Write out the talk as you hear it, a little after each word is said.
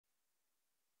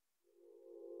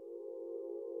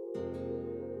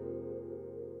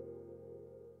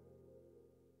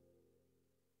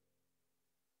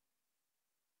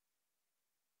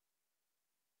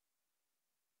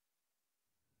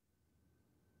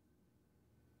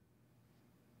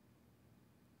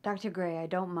Dr. Gray, I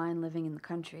don't mind living in the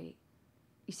country.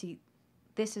 You see,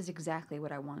 this is exactly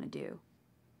what I want to do.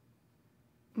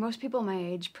 Most people my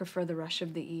age prefer the rush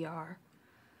of the ER.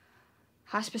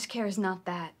 Hospice care is not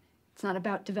that. It's not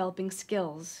about developing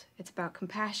skills. It's about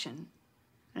compassion.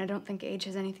 And I don't think age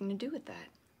has anything to do with that.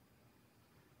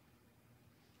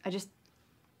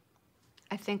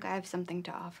 I think I have something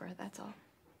to offer, that's all.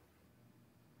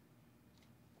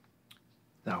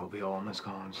 That will be all, Miss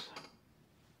Collins.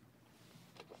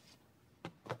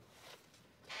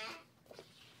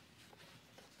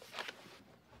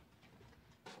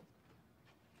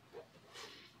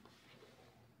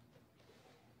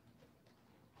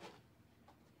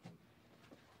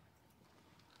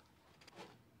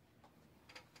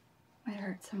 Might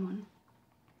hurt someone.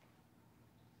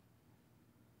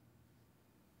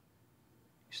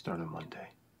 You start on Monday.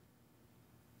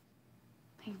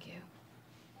 Thank you.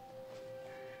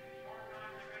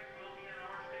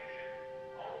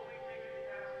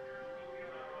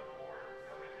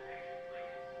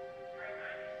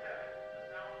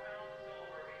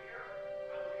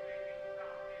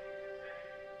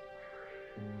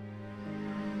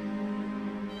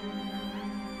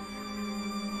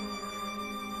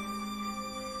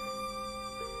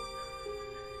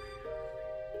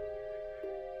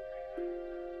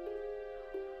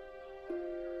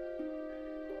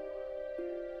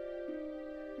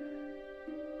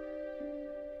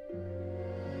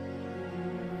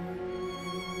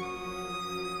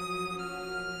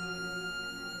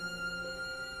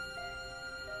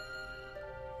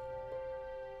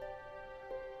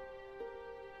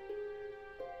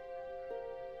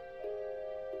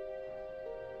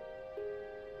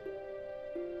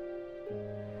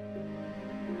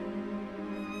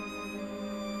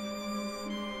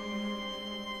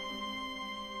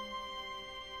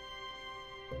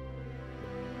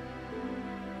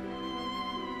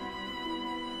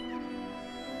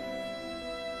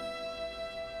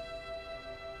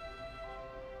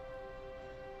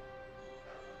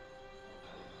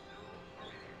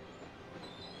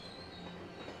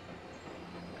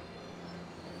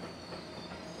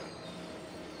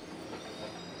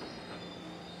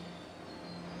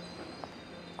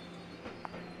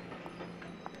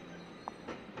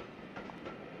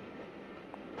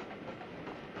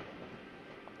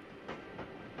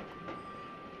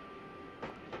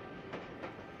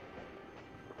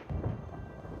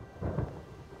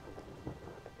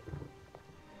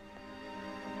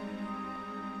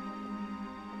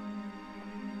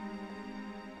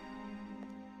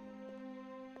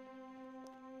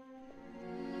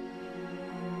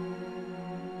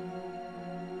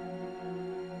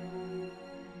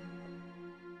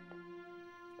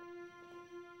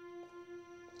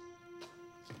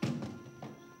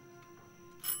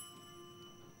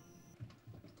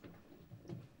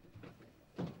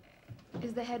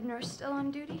 Is the head nurse still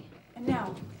on duty?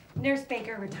 No. Nurse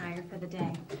Baker retired for the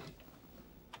day.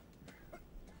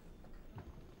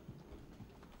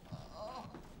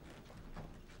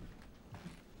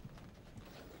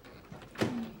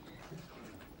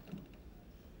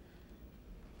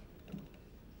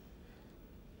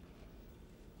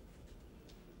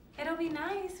 It'll be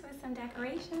nice with some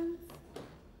decorations.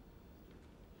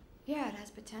 Yeah, it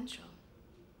has potential.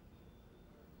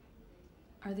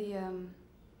 Are the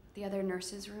other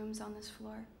nurses' rooms on this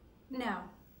floor? No.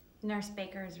 Nurse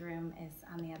Baker's room is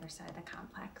on the other side of the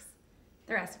complex.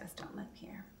 The rest of us don't live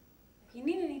here. If you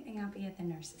need anything, I'll be at the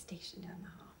nurse's station down the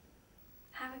hall.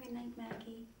 Have a good night,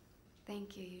 Maggie.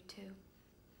 Thank you, you too.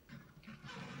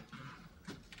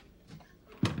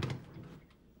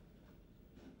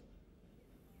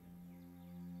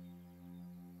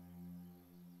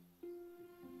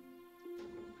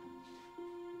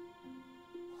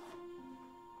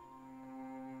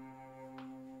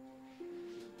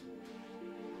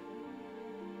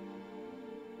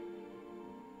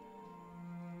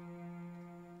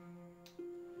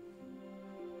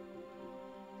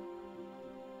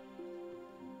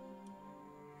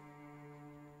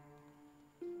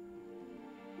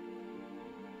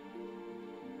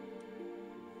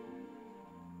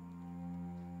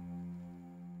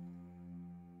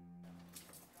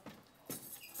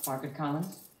 Margaret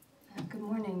Collins? Good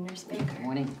morning, Nurse Baker. Good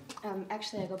morning.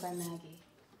 Actually, I go by Maggie.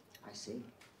 I see.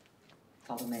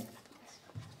 Follow me.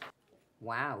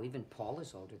 Wow, even Paul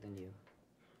is older than you.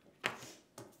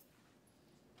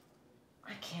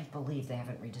 I can't believe they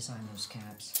haven't redesigned those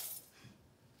cabs.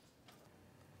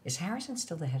 Is Harrison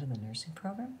still the head of the nursing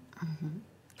program? Mm-hmm.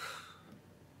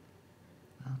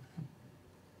 Well, then.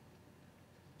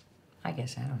 I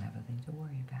guess I don't have a thing to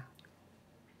worry about.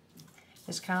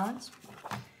 Miss Collins,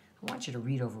 I want you to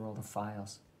read over all the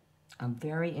files. I'm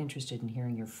very interested in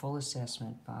hearing your full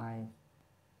assessment by,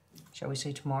 shall we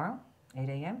say tomorrow, 8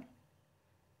 a.m.?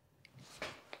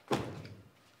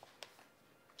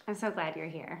 I'm so glad you're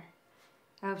here.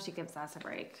 I hope she gives us a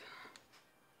break.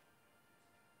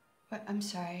 What? I'm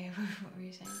sorry. What were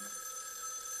you saying?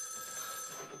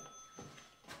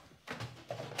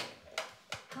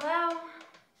 Hello?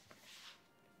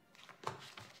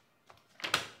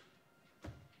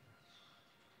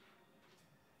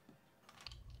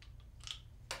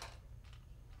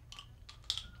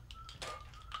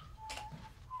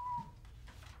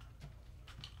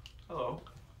 Hello.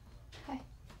 Hi.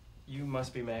 You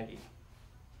must be Maggie.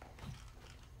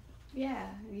 Yeah,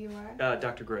 you are?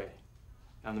 Dr. Gray.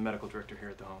 I'm the medical director here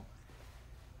at the home.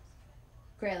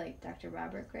 Gray, like Dr.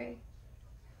 Robert Gray?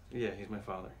 Yeah, he's my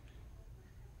father.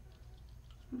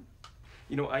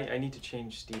 You know, I need to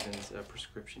change Stephen's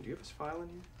prescription. Do you have his file in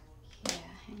here? Yeah,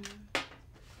 hang on.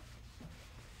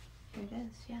 Here it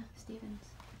is, yeah, Stevens.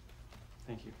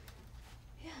 Thank you.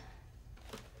 Yeah.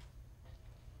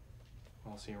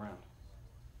 I'll see you around.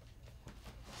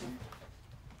 Sure.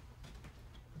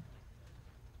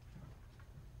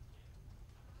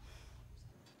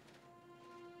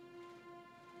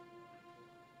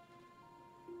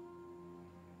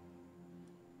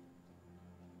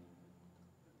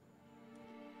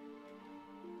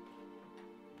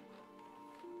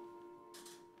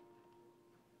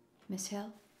 Miss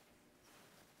Hill,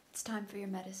 it's time for your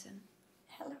medicine.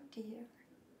 Hello, dear.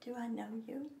 Do I know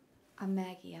you? I'm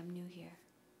Maggie. I'm new here.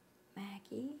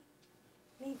 Maggie?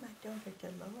 Meet my daughter,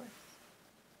 Dolores.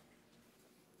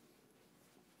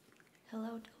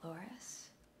 Hello, Dolores.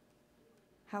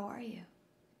 How are you?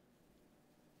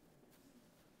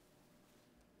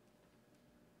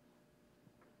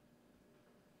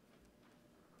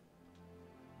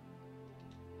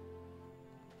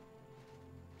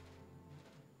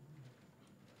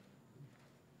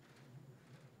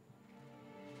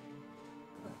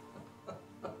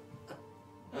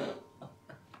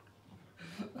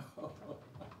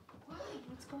 Why?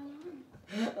 What's going on?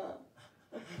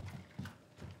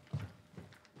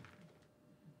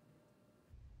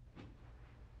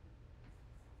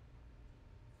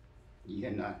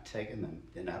 You're not taking them.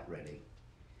 They're not ready.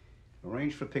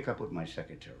 Arrange for pickup with my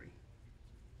secretary.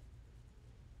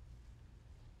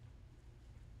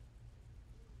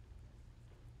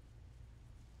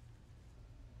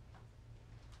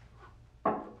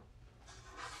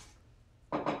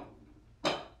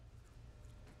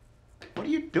 What are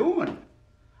you doing?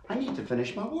 I need to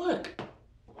finish my work.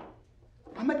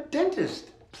 I'm a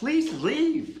dentist. Please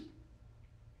leave.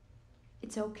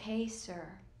 It's okay, sir.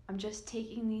 I'm just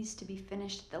taking these to be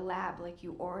finished at the lab like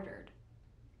you ordered.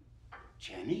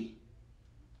 Jenny?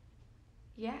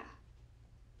 Yeah.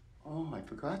 Oh, I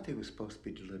forgot they were supposed to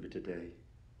be delivered today.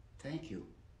 Thank you.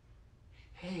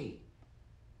 Hey,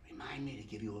 remind me to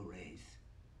give you a raise.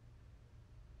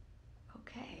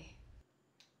 Okay.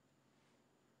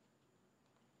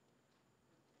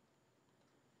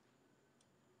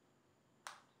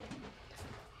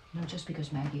 No, just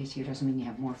because Maggie is here doesn't mean you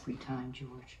have more free time,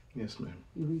 George. Yes, ma'am.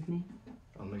 You read me?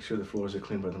 I'll make sure the floors are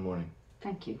clean by the morning.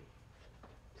 Thank you.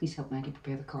 Please help Maggie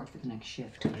prepare the card for the next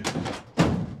shift. Yeah.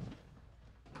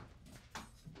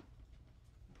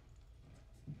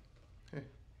 Hey.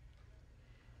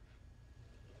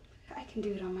 I can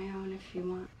do it on my own if you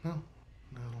want. No,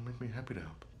 it'll make me happy to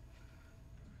help.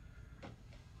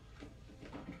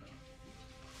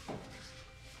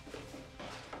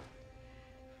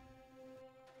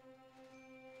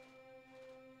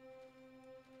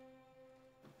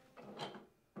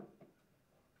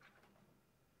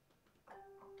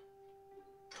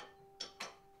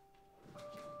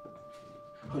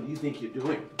 What do you think you're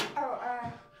doing? Oh,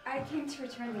 I came to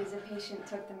return these. A patient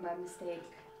took them by mistake.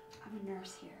 I'm a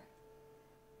nurse here.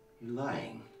 You're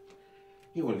lying.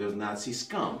 You're one of those Nazi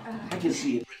scum. I can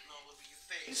see it written all over your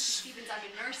face. Stevens, I'm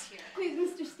a nurse here. Please,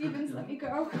 Mr. Stevens, let me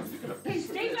go. Hey,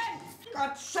 Stephen! For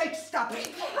God's sake, stop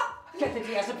it! Get the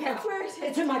diazepam. Where is it?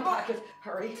 It's in my pocket.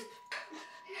 Hurry. You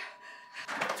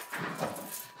gotta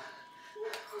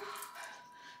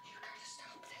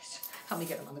stop this. Help me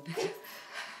get him on the bed.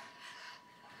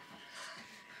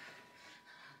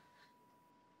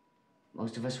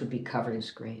 Most of us would be covered in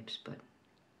scrapes, but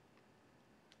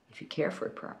if you care for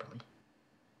it properly,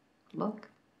 look,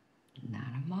 not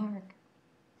a mark.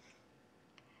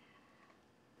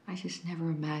 I just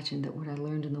never imagined that what I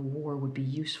learned in the war would be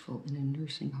useful in a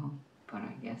nursing home, but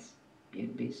I guess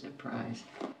you'd be surprised.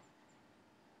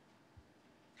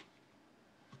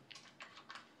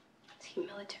 Is he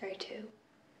military too?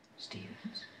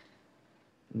 Stevens,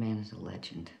 the man is a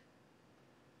legend.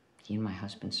 He and my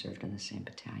husband served in the same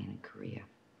battalion in Korea.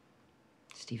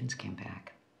 Stevens came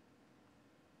back.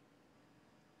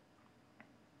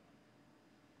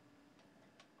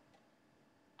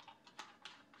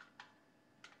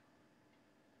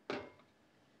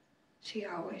 Is he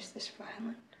always this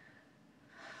violent?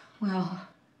 Well,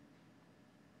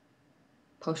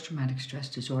 post-traumatic stress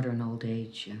disorder and old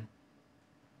age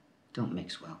don't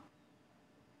mix well.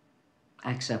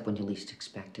 Acts up when you least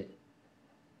expect it.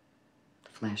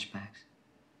 The flashbacks,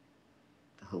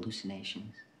 the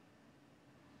hallucinations.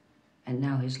 And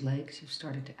now his legs have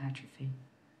started to atrophy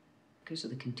because of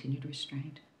the continued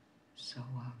restraint. So,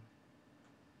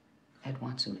 Ed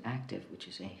wants him active, which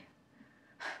is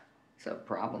it's a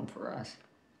problem for us.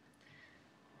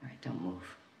 All right, don't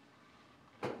move.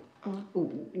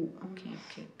 Okay.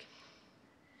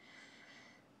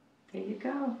 There you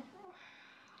go.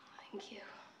 Thank you.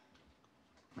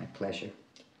 My pleasure.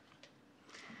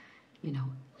 You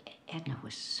know, Edna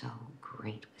was so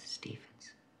great with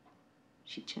Stevens.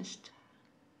 She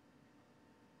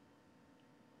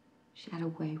had a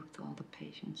way with all the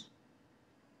patients.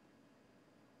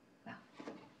 Well,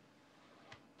 I'm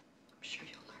sure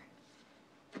you'll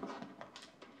learn.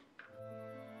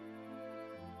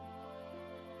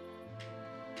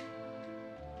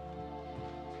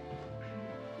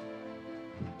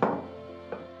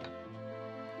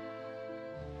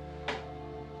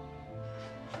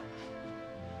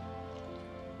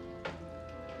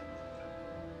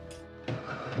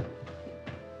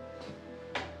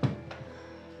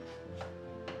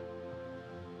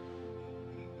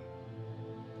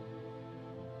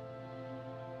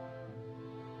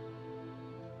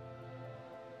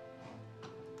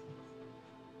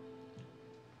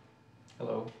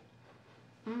 Hello.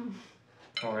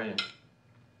 How are you?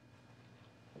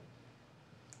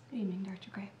 Good evening, Dr.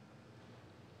 Gray.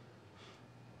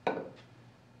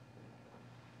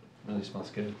 Really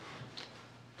smells good.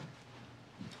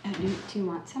 Do you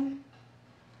want some?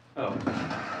 Oh.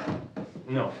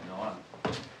 No,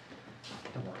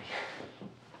 don't worry.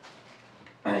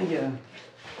 I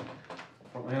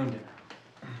want my own dinner.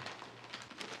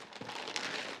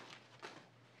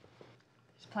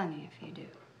 There's plenty if you do.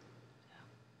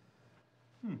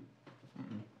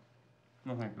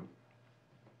 No, thank you.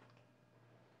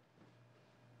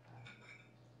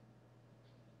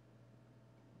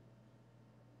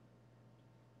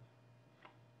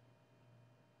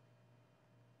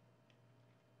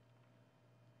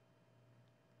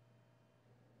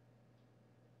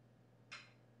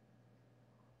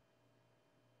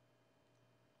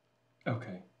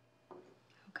 Okay.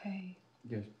 Okay.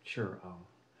 Yeah, sure, I'll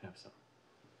have some.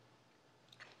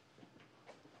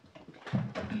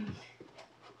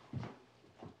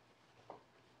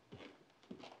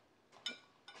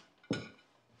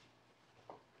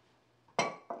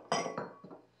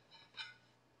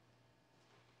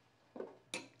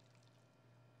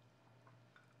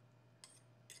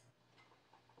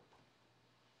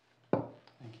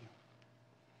 Thank you.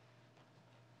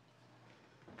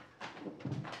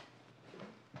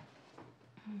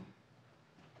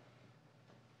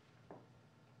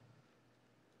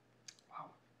 Wow.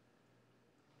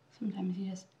 Sometimes you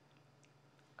just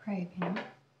crave, you know?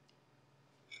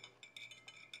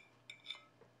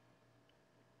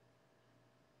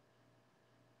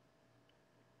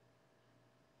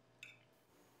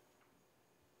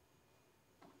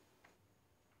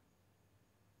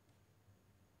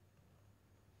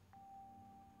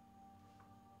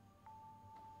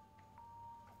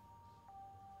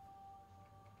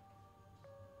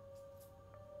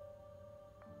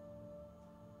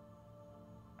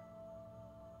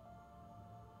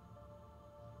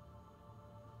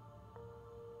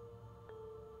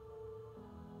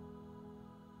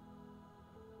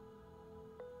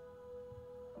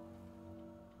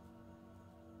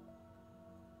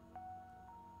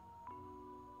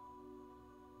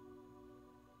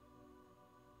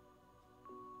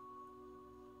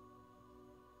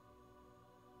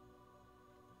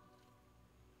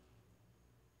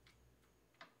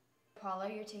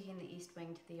 Paula, you're taking the East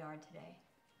Wing to the yard today.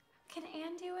 Can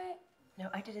Anne do it? No,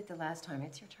 I did it the last time.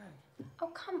 It's your turn. Oh,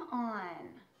 come on.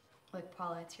 Look,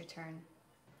 Paula, it's your turn.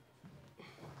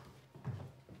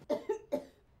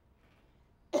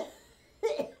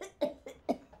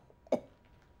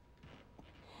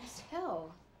 Miss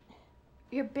Hill,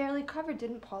 you're barely covered.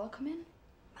 Didn't Paula come in?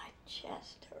 My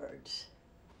chest hurts.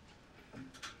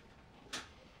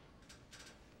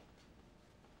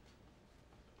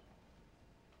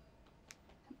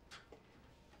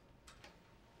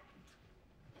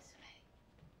 This way.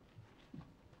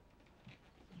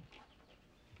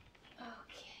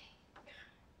 Okay.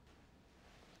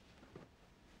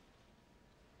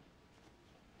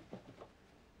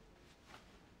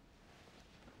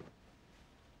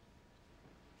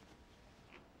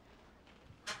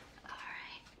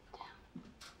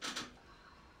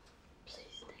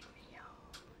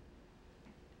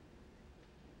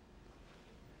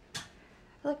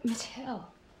 Look, Miss Hill.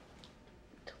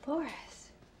 Dolores.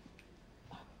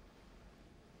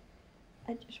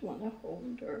 I just want to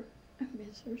hold her. I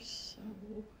miss her so.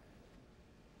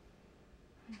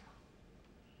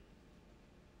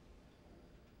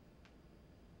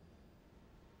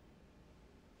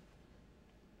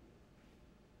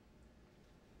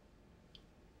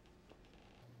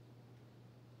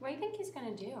 What do you think he's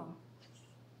gonna do?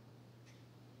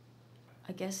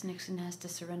 I guess Nixon has to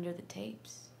surrender the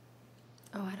tapes.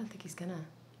 Oh, I don't think he's gonna.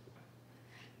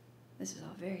 This is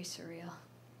all very surreal.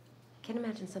 Can't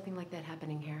imagine something like that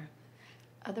happening here.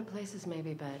 Other places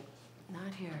maybe, but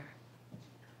not here.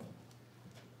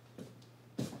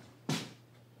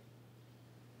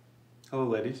 Hello,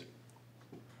 ladies.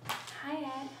 Hi,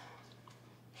 Ed.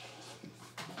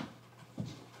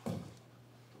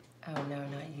 Oh, no,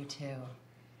 not you too.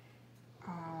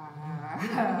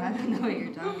 I don't know what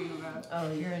you're talking about.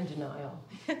 Oh, you're in denial.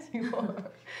 Yes, you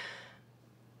are.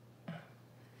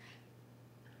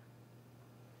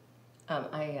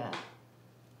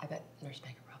 I bet Nurse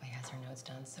Baker probably has her notes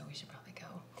done, so we should probably go.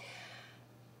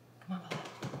 Come on,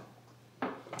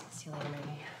 Paula. See you later,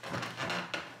 Maggie.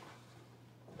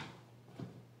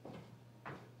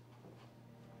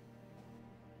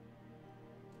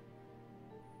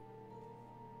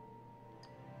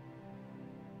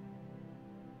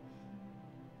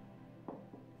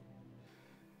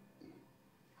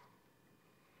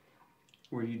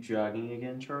 Were you jogging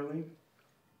again, Charlie?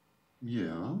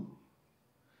 Yeah?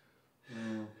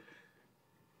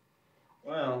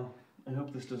 Well, I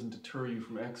hope this doesn't deter you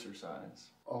from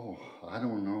exercise. Oh, I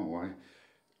don't know.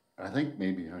 I think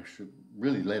maybe I should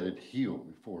really let it heal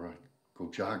before I go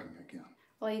jogging again.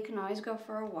 Well, you can always go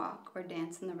for a walk or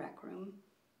dance in the rec room.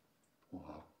 Well,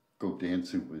 I'll go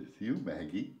dancing with you,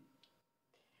 Maggie.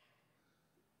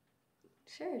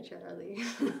 Sure, Charlie.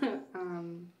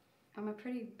 I'm a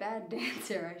pretty bad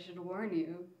dancer, I should warn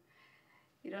you.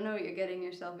 You don't know what you're getting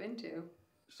yourself into.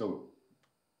 So,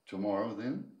 tomorrow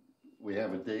then, we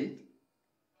have a date?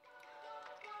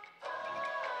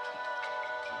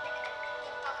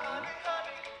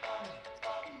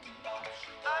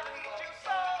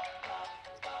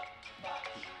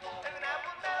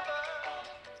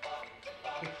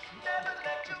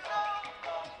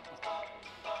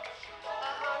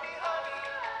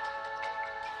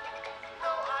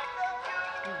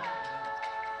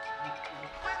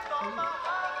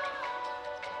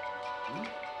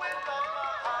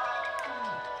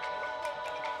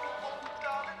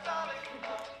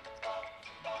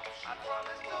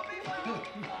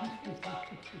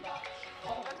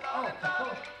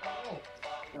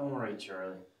 Don't worry,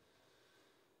 Charlie.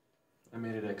 I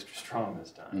made it extra strong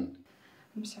this time.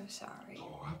 I'm so sorry.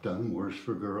 Oh, I've done worse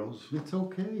for girls. It's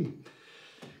okay.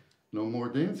 No more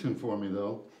dancing for me,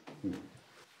 though.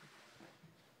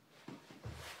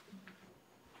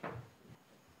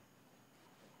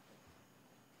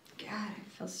 God, I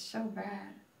feel so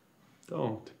bad.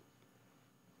 Don't.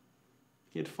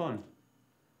 You had fun.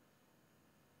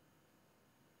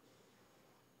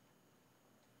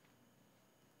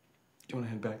 You want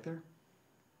to head back there?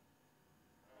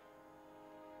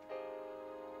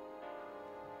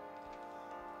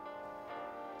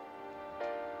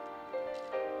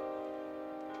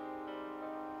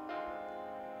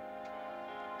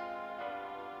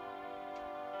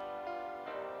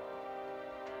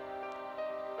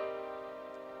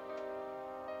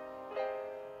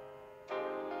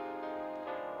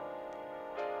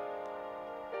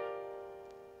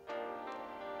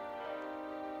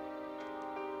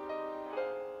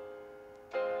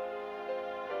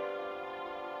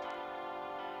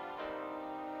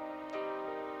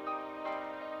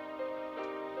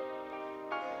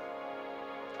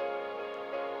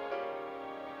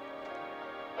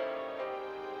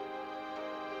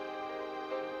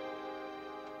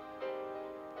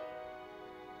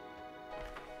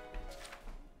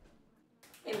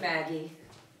 Hey, Maggie.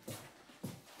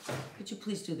 Could you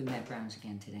please do the med rounds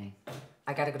again today?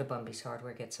 I gotta go to Bumby's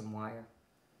Hardware, get some wire.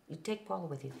 You take Paula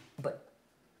with you, but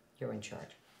you're in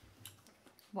charge.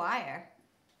 Wire?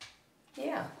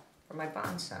 Yeah, for my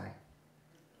bonsai.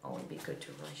 Oh, it'd be good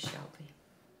to Roy Shelby.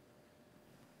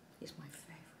 He's my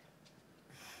favorite.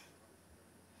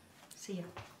 See ya.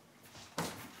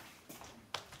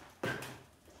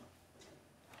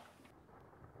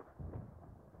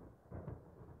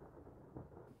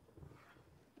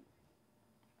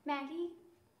 Maggie,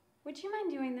 would you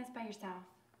mind doing this by yourself?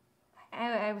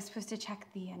 I was supposed to check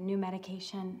the new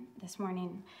medication this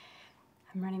morning.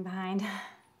 I'm running behind.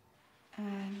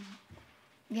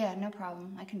 Yeah, no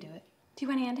problem. I can do it. Do you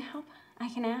want Ann to help? I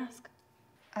can ask.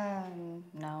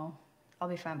 No. I'll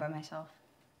be fine by myself.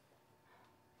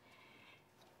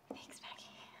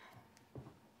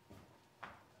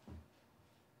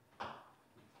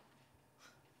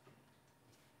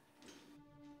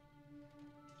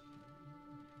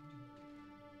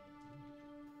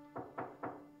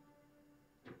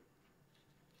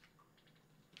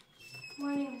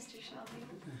 Mr. Shelby.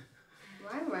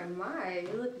 My,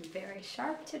 you look very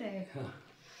sharp today.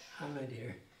 Hi, my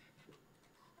dear.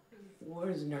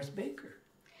 Where's Nurse Baker?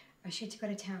 She had to go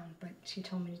to town, but she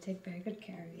told me to take very good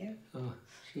care of you. Oh,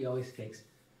 she always takes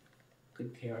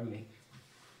good care of me.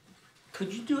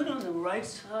 Could you do it on the right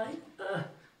side?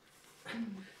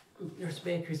 Nurse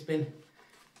Baker's been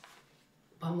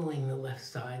bumbling the left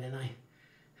side, and I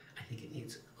think it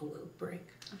needs a little break.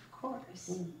 Of course.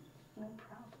 No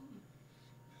problem.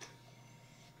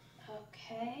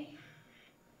 Okay.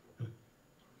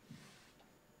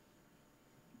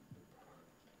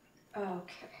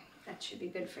 Okay, that should be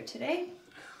good for today.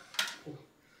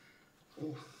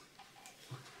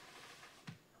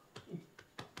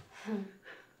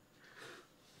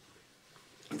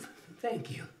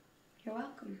 Thank you. You're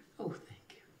welcome. Oh,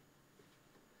 thank you.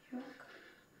 You're welcome.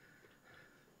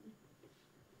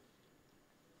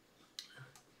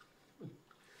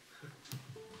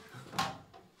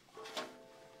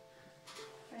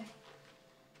 Bye.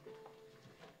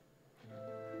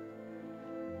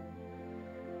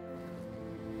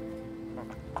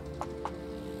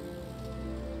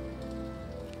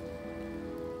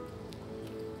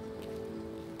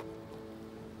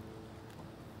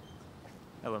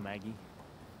 Hello, Maggie.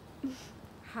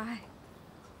 Hi.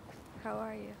 How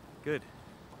are you? Good.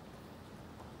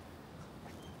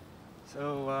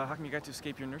 So, how come you got to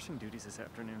escape your nursing duties this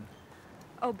afternoon?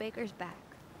 Oh, Baker's back.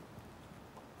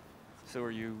 So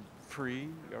are you free,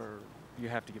 or you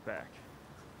have to get back?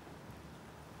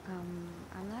 I'm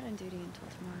not on duty until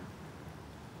tomorrow.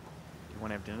 You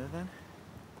want to have dinner then?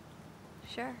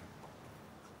 Sure.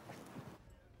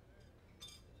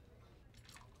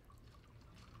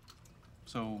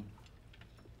 So,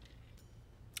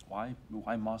 why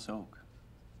Moss Oak?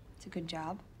 It's a good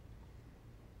job.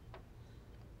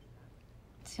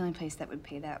 It's the only place that would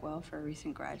pay that well for a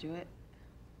recent graduate.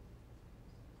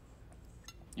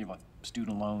 You have, like,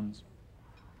 student loans?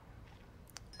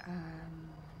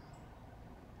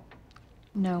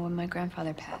 No, when my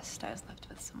grandfather passed, I was left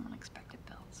with some unexpected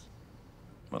bills.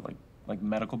 What, like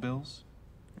medical bills?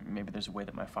 Maybe there's a way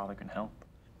that my father can help.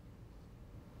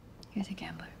 He was a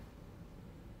gambler.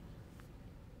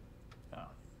 Oh.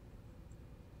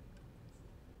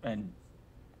 And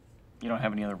you don't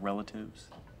have any other relatives?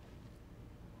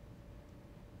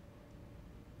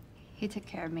 He took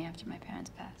care of me after my parents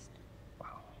passed.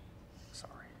 Wow.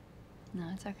 Sorry.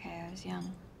 No, it's okay. I was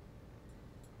young.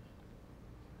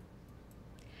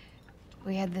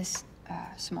 We had this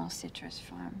small citrus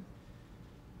farm.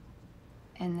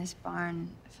 And this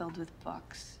barn filled with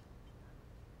books.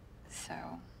 So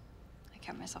I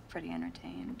kept myself pretty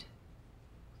entertained.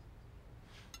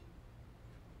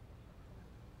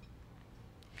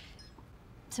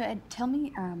 So Ed, tell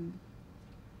me,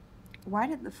 why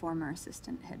did the former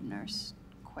assistant head nurse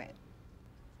quit?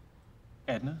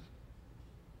 Edna?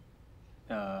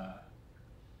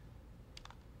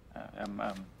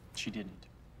 She didn't.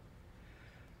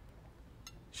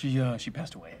 She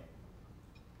passed away.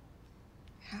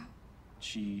 How?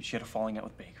 She had a falling out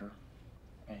with Baker,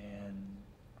 and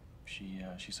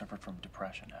she suffered from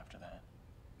depression after that.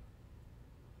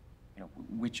 You know,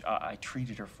 which I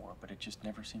treated her for, but it just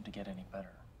never seemed to get any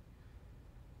better.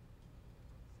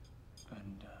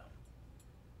 And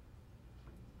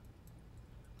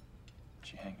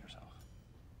she hanged herself.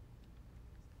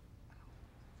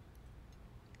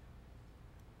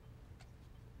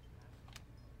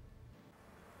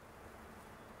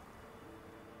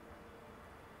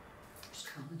 Miss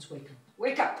Collins, wake up.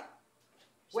 Wake up!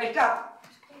 Wake up!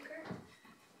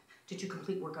 Did you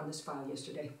complete work on this file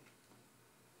yesterday?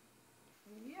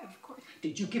 Yeah, of course.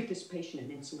 Did you give this patient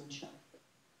an insulin shot?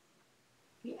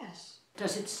 Yes.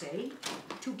 Does it say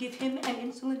to give him an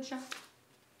insulin shot?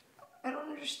 I don't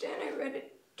understand. I read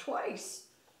it twice.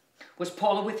 Was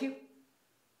Paula with you?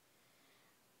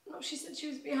 No, she said she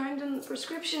was behind on the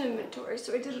prescription inventory,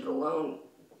 so I did it alone.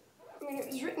 I mean, it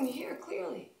was written here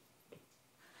clearly.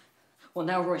 Well,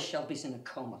 now Roy Shelby's in a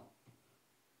coma.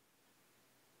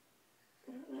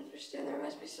 I don't understand. There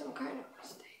must be some kind of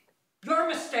mistake. Your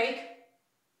mistake!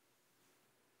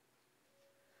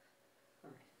 All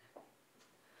right.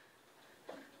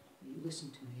 You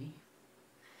listen to me,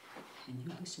 and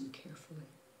you listen carefully.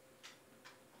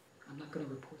 I'm not going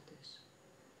to report this.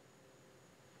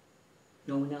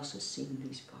 No one else has seen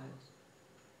these files.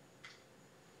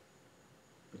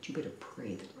 But you better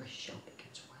pray that Roy Shelby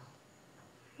gets well.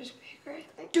 Miss Baker, I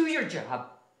think. Do your job.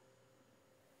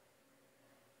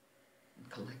 And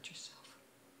collect yourself.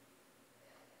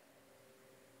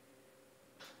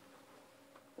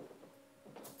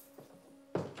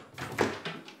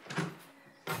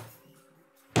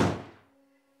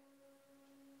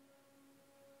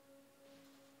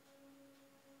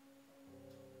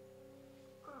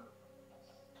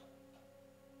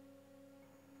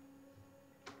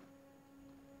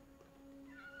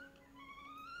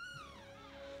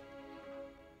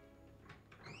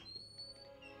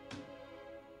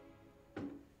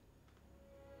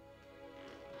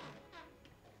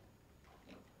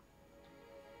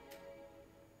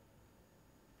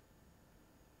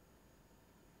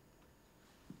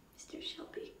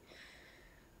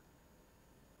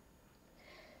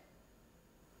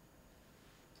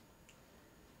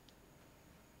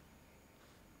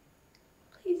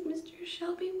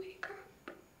 Shelby, wake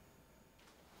up.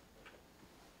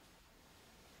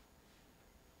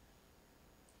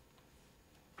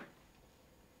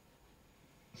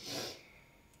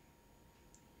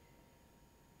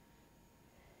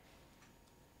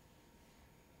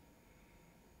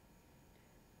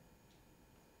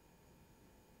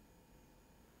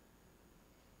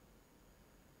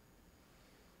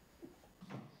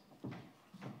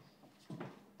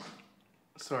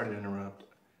 Sorry to interrupt.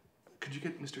 Could you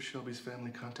get Mr. Shelby's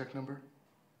family contact number?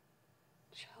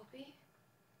 Shelby?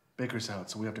 Baker's out,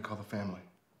 so we have to call the family.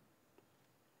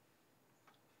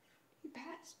 He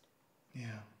passed.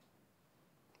 Yeah.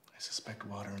 I suspect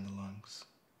water in the lungs.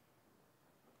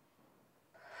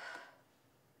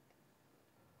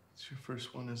 It's your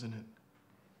first one, isn't it?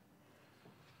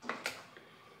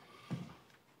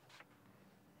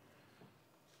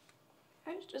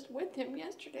 I was just with him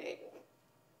yesterday.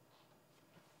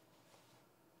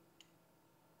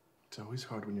 It's always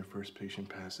hard when your first patient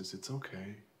passes. It's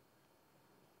okay.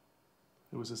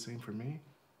 It was the same for me.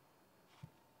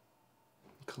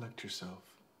 Collect yourself.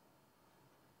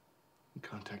 And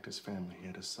contact his family. He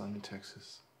had a son in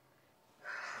Texas.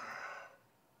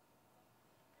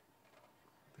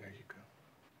 There you go.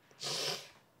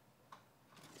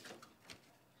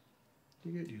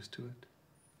 You get used to it.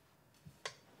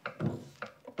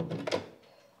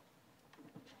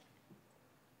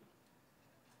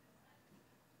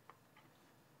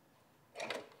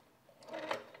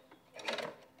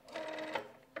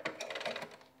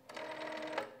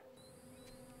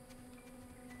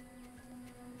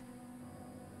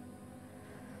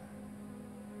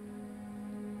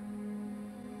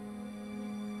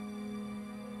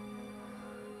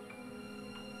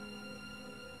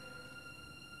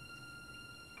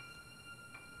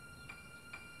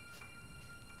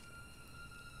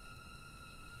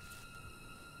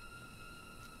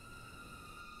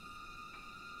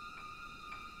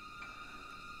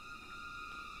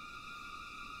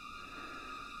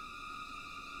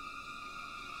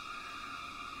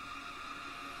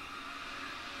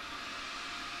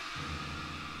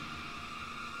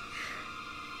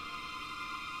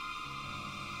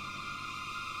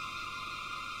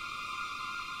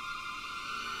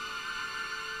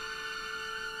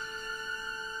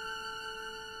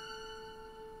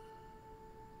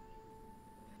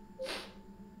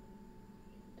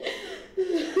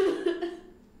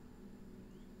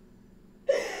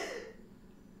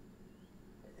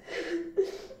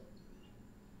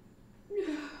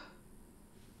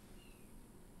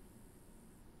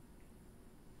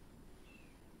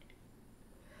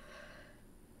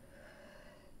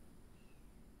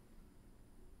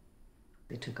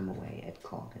 They took him away, Ed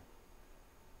called it.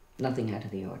 Nothing out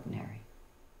of the ordinary.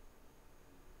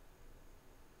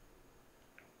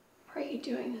 Why are you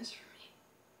doing this for me?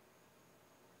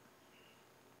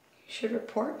 You should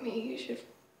report me. You should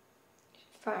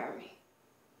fire me.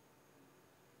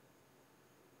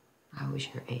 I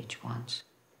was your age once.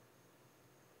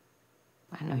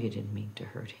 I know you didn't mean to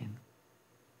hurt him.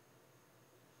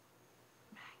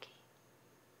 Maggie,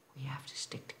 we have to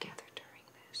stick together during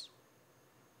this.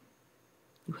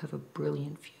 You have a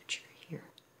brilliant future here.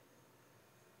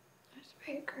 There's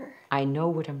Baker. I know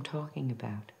what I'm talking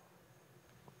about.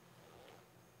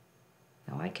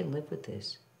 Now, I can live with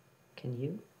this. Can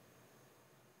you?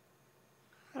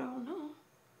 I don't know.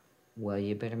 Well,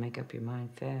 you better make up your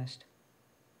mind fast.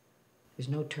 There's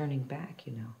no turning back,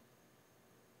 you know.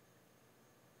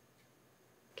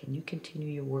 Can you continue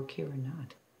your work here or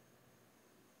not?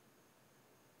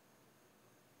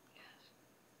 Yes.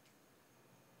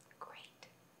 Great.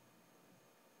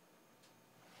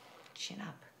 Chin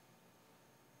up.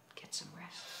 Get some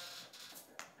rest.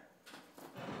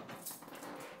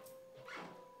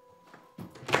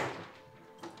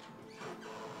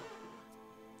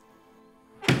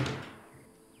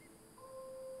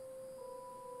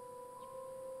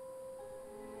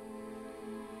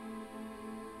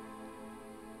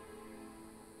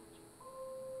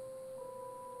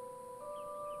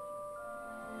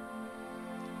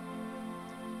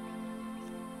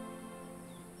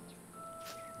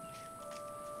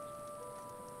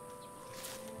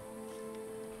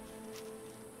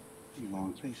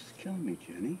 Long face is killing me,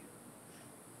 Jenny.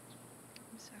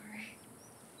 I'm sorry.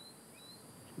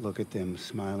 Look at them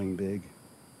smiling big.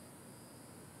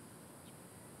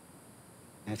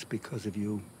 That's because of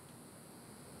you.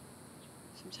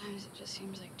 Sometimes it just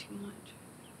seems like too much.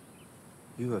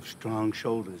 You have strong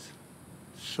shoulders.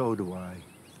 So do I.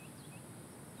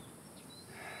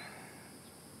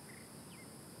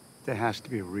 There has to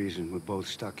be a reason we're both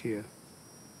stuck here.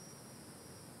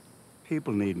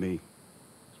 People need me.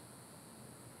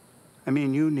 I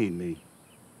mean, you need me.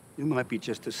 You might be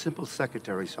just a simple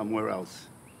secretary somewhere else,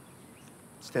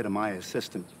 instead of my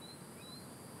assistant.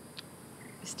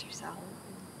 Mr. Solomon.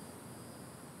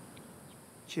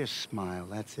 Just smile,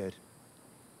 that's it.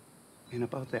 And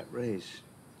about that raise,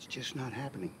 it's just not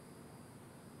happening.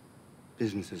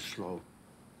 Business is slow.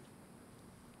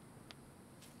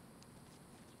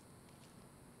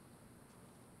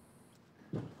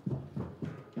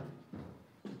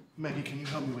 Maggie, can you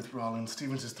help me with Rollins?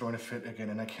 Stevens is throwing a fit again,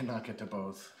 and I cannot get to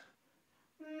both.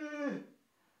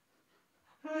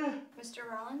 Mr.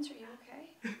 Rollins, are you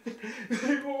okay?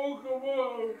 They won't come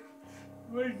out.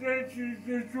 My tension's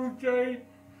just too tight.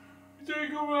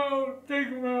 Take them out,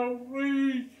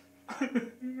 please.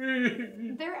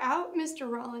 Please. They're out, Mr.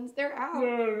 Rollins. They're out.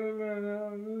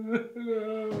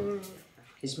 No.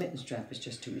 His mitten strap is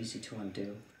just too easy to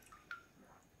undo.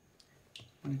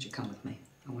 Why don't you come with me?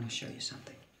 I want to show you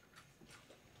something.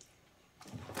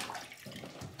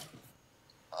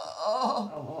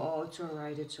 Oh, it's all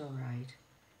right, it's all right.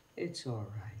 It's all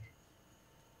right.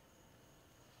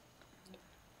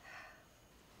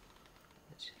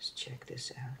 Let's just check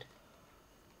this out.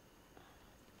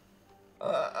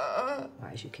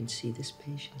 As you can see, this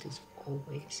patient is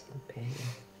always in pain.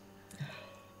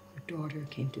 Her daughter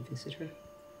came to visit her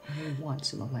only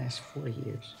once in the last 4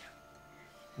 years.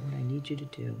 And what I need you to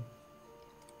do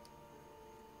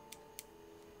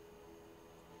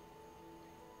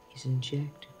is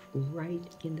inject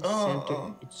right in the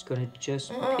center. It's gonna just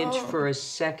pinch for a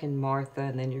second, Martha,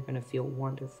 and then you're gonna feel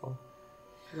wonderful.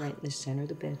 Right in the center of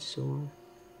the bed sore,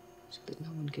 so that no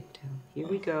one can tell. Here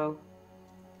we go.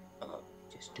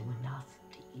 Just do enough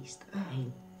to ease the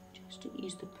pain. Just to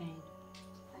ease the pain.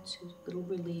 That's a little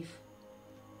relief,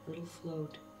 little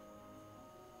float.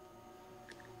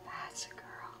 That's a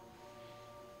girl.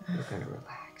 You're gonna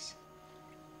relax.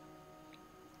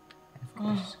 And of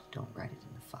course, don't write it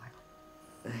in the file.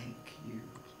 Thank you.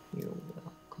 You're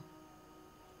welcome.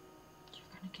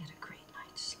 You're gonna get a great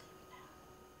night's sleep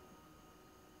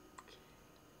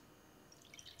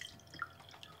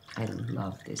now. I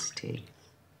love this tea.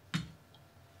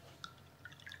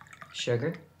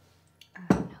 Sugar?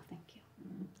 No, thank you.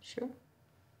 Sure.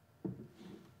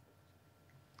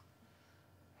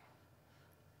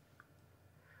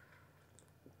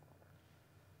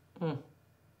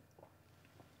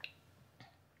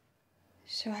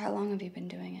 So how long have you been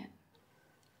doing it?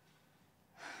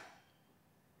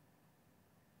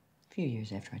 A few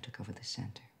years after I took over the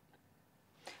center.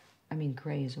 I mean,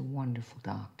 Gray is a wonderful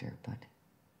doctor, but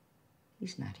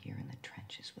he's not here in the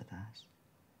trenches with us.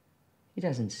 He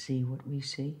doesn't see what we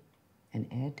see. And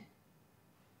Ed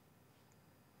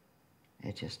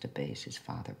just obeys his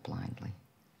father blindly.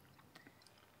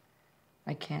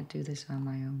 I can't do this on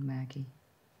my own, Maggie.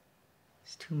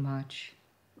 It's too much.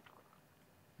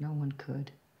 No one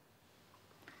could.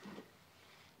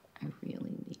 I really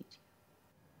need you.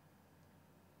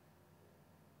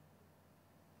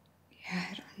 Yeah,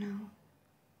 I don't know.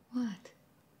 What?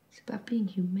 It's about being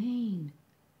humane.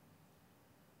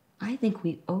 I think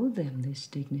we owe them this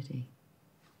dignity.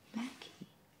 Maggie,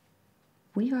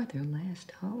 we are their last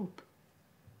hope.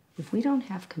 If we don't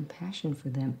have compassion for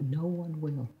them, no one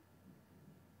will.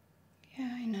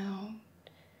 Yeah, I know.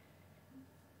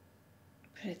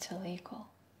 But it's illegal.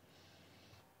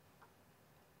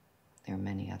 There are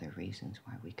many other reasons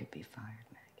why we could be fired,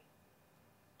 Maggie.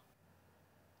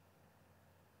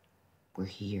 We're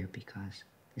here because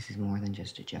this is more than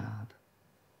just a job.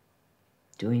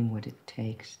 Doing what it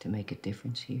takes to make a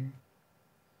difference here,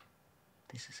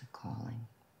 this is a calling.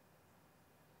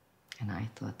 And I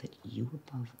thought that you,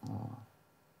 above all,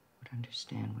 would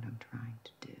understand what I'm trying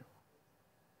to do.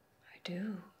 I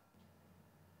do.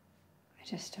 I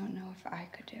just don't know if I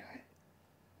could do it.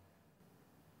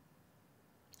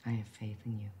 I have faith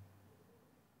in you.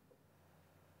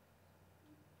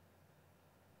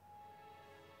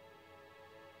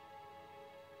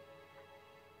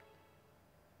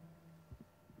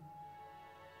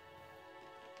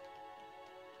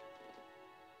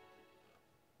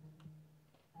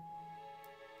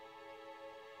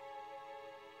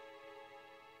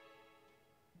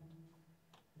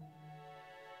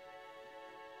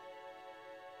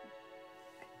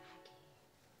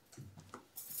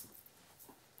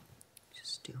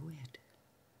 Just do it.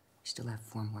 We still have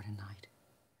 4 more tonight.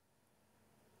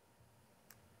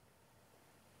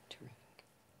 Terrific.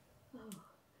 Oh,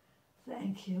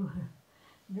 thank you.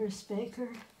 Nurse Baker,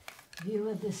 you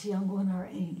and this young one are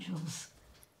angels.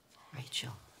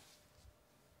 Rachel,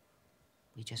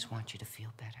 we just want you to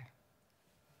feel better.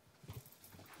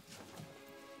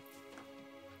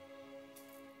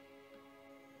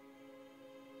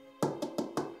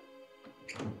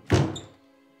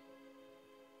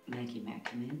 Maggie, may I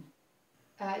come in?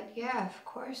 Yeah, of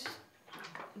course.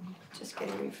 Just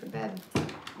getting ready for bed.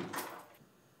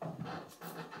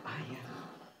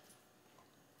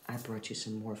 I brought you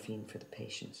some morphine for the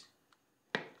patients.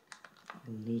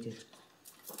 You'll need it.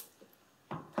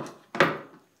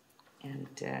 And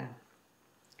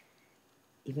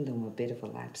even though I'm a bit of a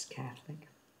lapsed Catholic,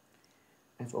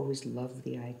 I've always loved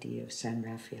the idea of San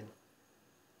Rafael.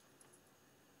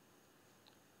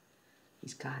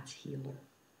 He's God's healer.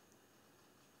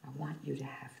 I want you to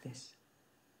have this.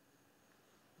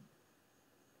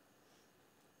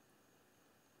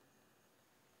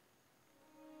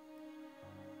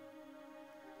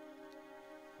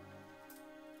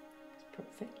 It's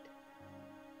perfect.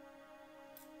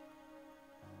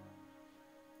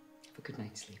 Have a good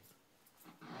night's sleep.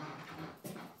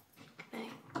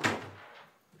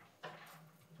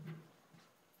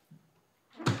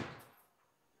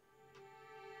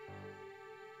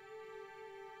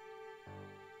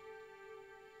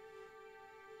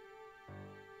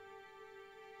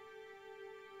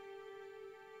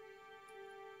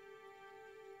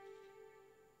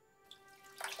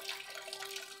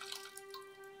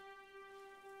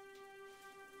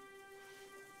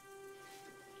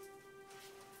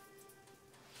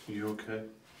 You okay?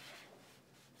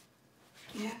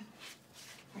 Yeah.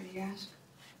 Why do you ask?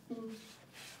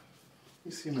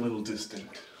 You seem a little distant.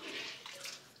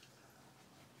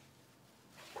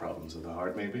 Problems of the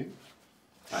heart, maybe?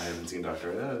 I haven't seen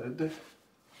Dr. Ed.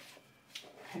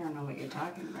 I don't know what you're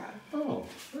talking about. Oh,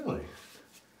 really?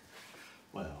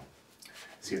 Well,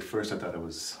 see, at first I thought it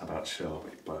was about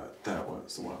Shelby, but that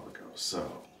was a while ago,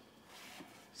 so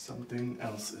something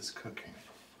else is cooking.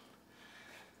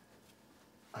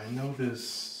 I know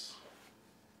this,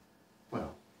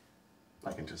 well,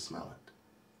 I can just smell it.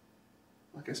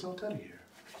 Like I smell Teddy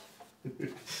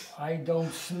here. I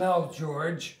don't smell,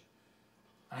 George.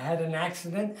 I had an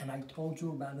accident and I told you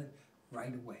about it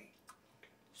right away.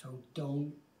 So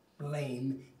don't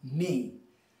blame me.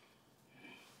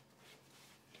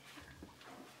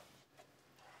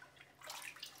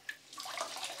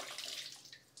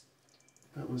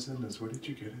 That was Edna's. Where did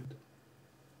you get it?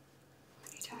 What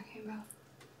are you talking about?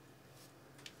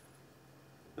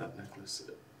 That necklace.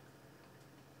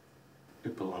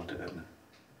 It belonged to Edna.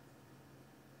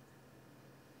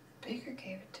 Baker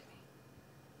gave it to me.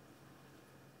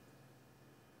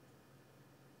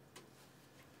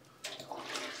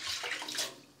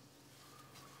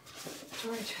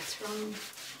 George, what's wrong?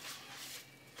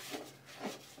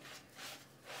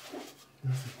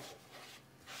 Nothing.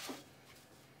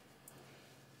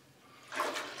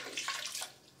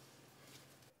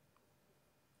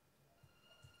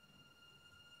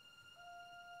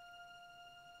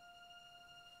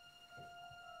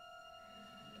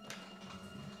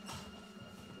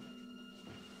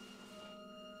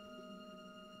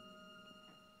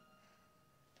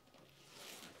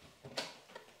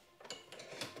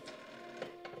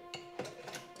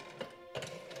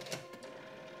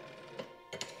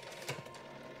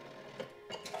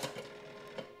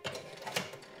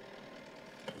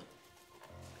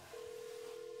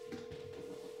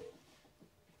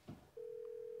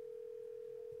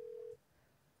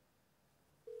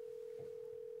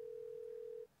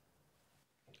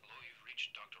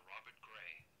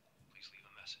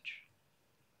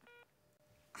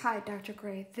 Hi, Dr.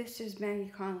 Gray. This is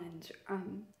Maggie Collins. I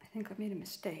think I made a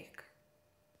mistake.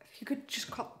 If you could just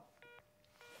call...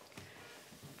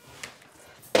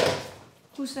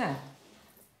 Who's that?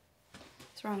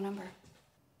 It's the wrong number.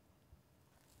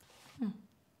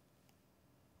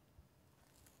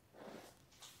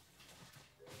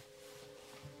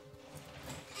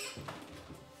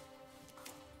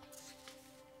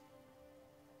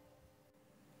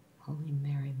 Holy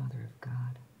Mary, Mother of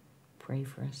God, pray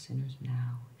for us sinners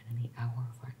now and in the hour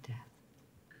of our death.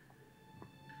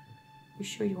 You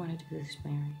sure you want to do this,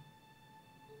 Mary?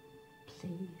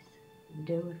 Please,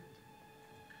 do it.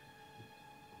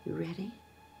 You ready?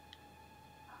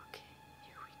 Okay,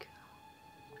 here we go.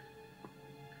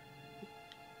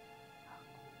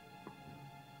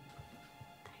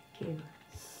 Thank you.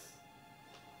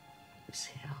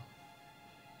 Exhale.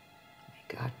 May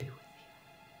God be with you.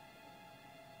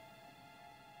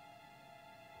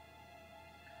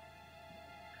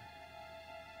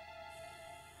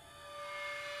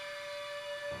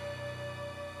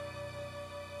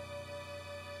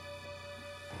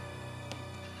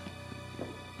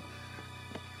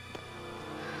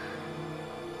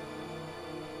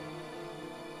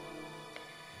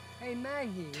 Hey,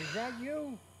 Maggie, is that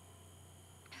you?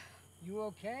 You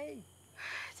okay?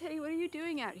 Teddy, what are you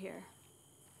doing out here?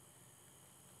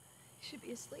 You should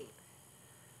be asleep.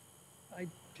 I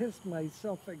piss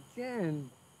myself again.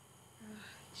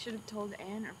 Should have told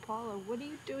Ann or Paula. What are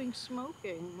you doing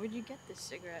smoking? Where'd you get this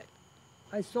cigarette?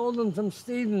 I sold him some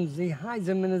Stevens. He hides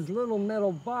them in his little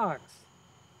metal box.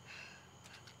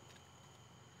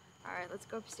 All right, let's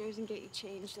go upstairs and get you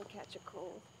changed. You'll catch a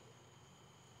cold.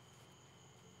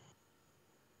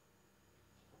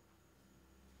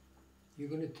 You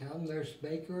gonna tell Nurse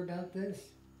Baker about this?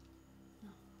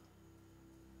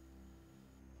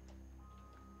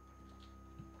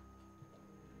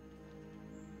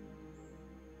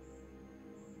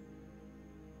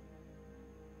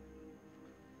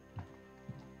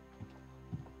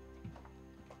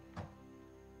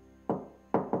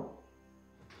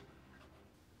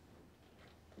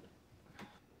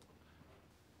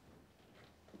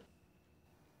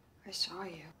 I saw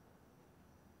you.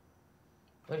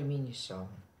 What do you mean you saw me?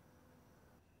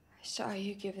 I saw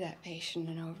you give that patient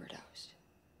an overdose.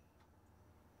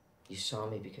 You saw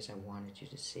me because I wanted you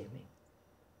to see me.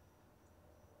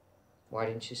 Why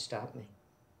didn't you stop me?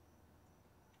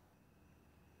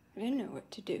 I didn't know what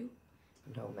to do.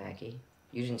 No, Maggie.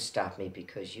 You didn't stop me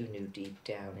because you knew deep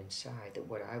down inside that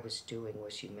what I was doing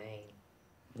was humane.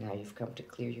 Now you've come to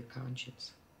clear your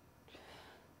conscience.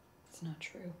 It's not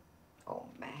true. Oh,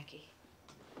 Maggie.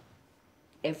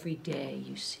 Every day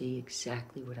you see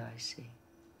exactly what I see.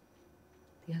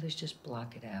 The others just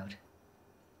block it out.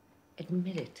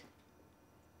 Admit it.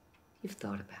 You've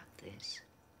thought about this.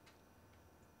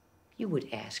 You would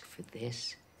ask for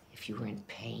this if you were in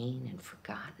pain and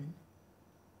forgotten.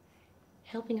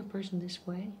 Helping a person this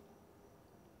way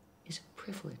is a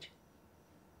privilege.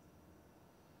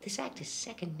 This act is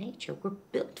second nature. We're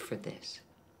built for this.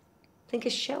 Think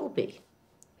of Shelby.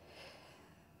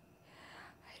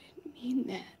 Mean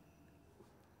that.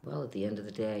 Well, at the end of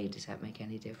the day, does that make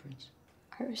any difference?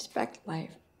 I respect life.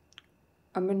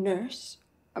 I'm a nurse.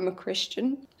 I'm a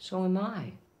Christian. So am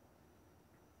I.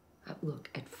 Look,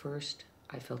 at first,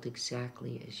 I felt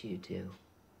exactly as you do.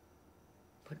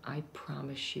 But I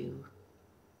promise you,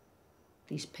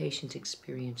 these patients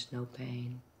experience no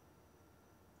pain.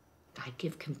 I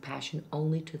give compassion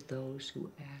only to those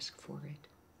who ask for it.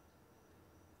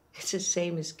 It's the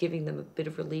same as giving them a bit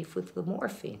of relief with the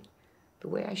morphine. The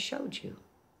way I showed you.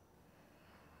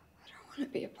 I don't want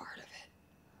to be a part of it.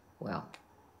 Well,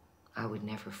 I would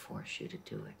never force you to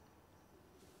do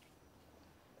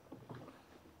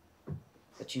it.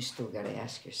 But you still gotta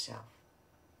ask yourself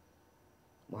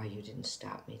why you didn't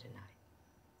stop me tonight.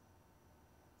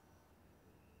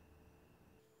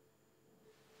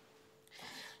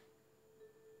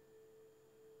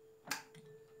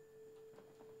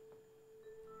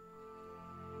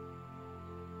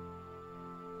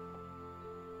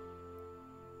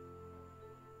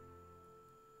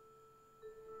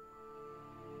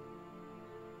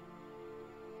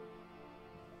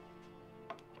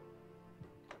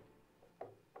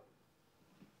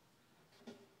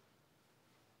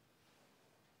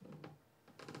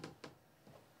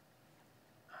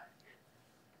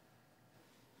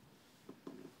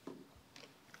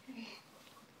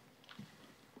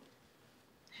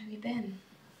 How have you been?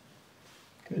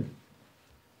 Good.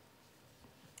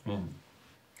 And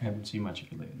I haven't seen much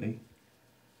of you lately.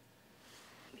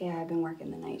 Yeah, I've been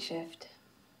working the night shift.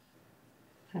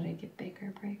 Thought I'd give Baker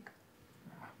a break.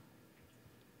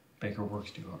 Baker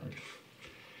works too hard.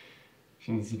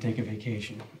 She needs to take a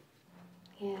vacation.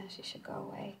 Yeah, she should go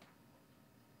away.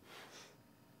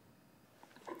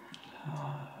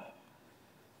 I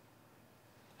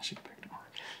should get back to work.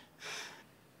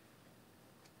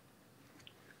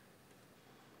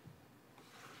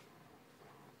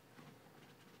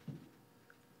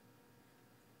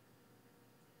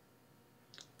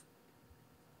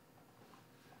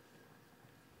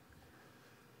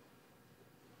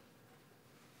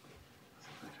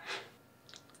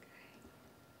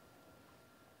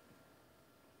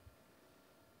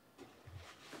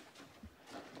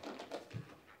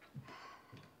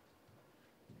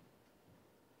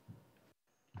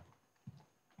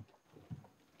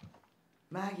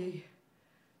 Maggie,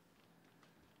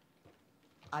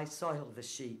 I soiled the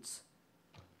sheets.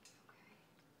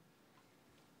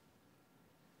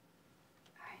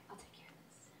 All right, I'll take care of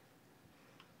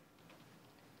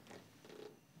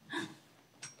this.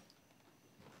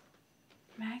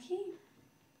 Maggie?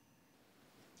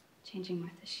 Changing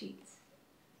Martha's sheets.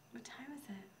 What time is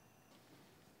it?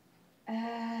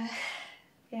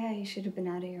 Yeah, you should have been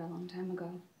out of here a long time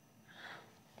ago.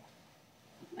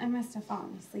 I must have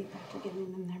fallen asleep after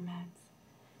giving them their meds.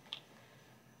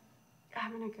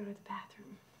 I'm gonna go to the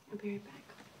bathroom. I'll be right back.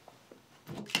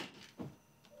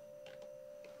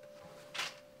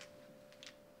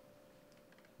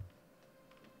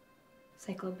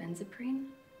 Cyclobenzaprine?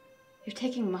 You're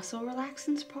taking muscle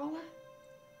relaxants, Paula?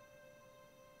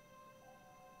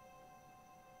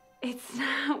 It's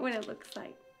not what it looks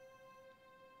like.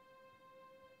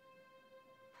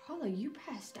 Paula, you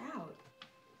passed out.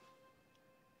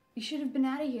 You should have been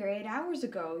out of here 8 hours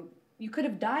ago. You could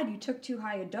have died. You took too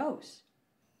high a dose.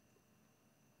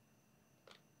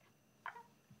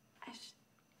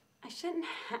 I shouldn't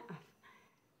have.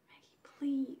 Maggie,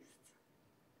 please.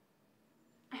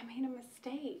 I made a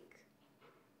mistake.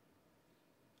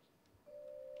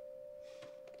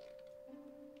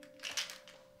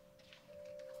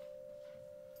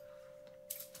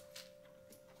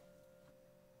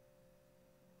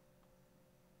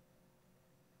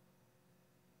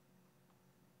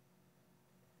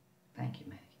 Thank you,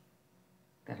 Maggie.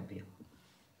 That'll be all.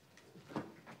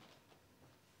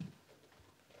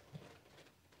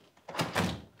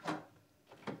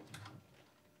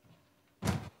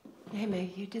 Hey,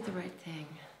 Meg, you did the right thing.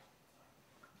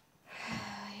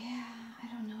 Yeah, I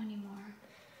don't know anymore.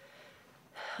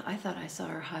 I thought I saw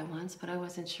her high once, but I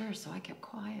wasn't sure, so I kept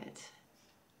quiet.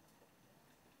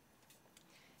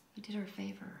 You did her a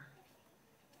favor.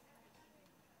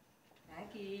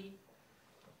 Maggie.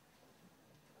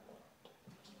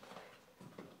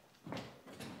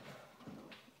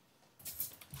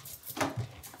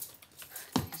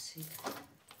 See.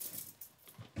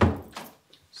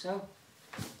 So,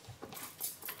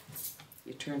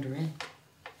 you turned her in.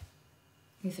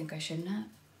 You think I shouldn't have?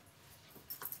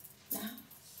 No.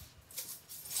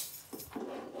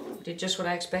 You did just what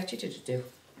I expected you to do.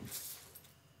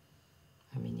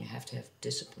 I mean, you have to have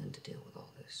discipline to deal with all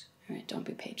this. All right, don't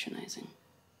be patronizing.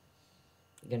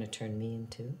 You're gonna turn me in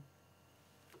too?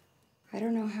 I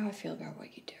don't know how I feel about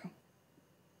what you do.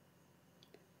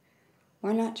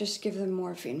 Why not just give them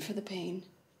morphine for the pain?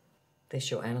 They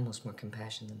show animals more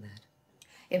compassion than that.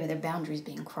 Yeah, but their boundaries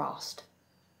being crossed.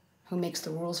 Who makes the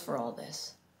rules for all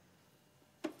this?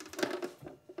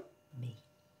 Me.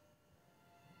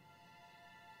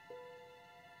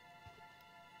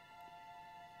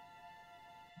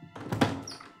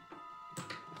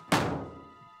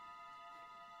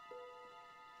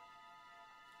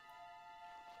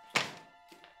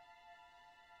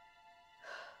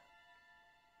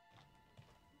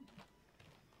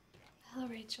 Hello,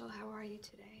 Rachel. How are you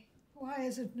today? Why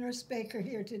isn't Nurse Baker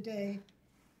here today?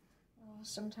 Well,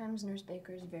 sometimes Nurse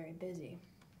Baker is very busy.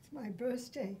 It's my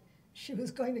birthday. She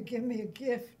was going to give me a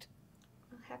gift.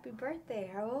 Well, happy birthday.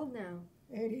 How old now?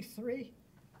 83.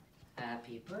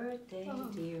 Happy birthday,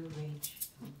 dear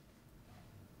Rachel.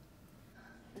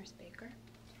 Nurse Baker.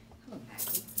 Hello,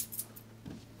 Maggie.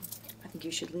 I think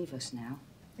you should leave us now.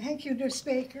 Thank you, Nurse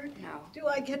Baker. No. Do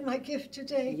I get my gift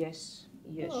today? Yes,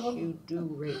 you do,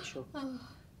 Rachel.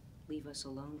 Leave us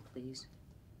alone, please.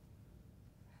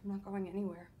 I'm not going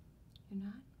anywhere. You're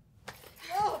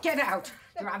not? Get out!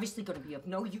 You're obviously going to be of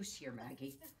no use here,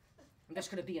 Maggie. I'm just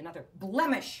going to be another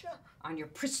blemish on your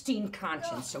pristine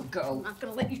conscience, so go. I'm not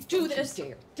going to let you do this.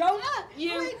 Dare. Don't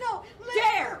you Wait, no,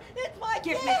 dare! It's my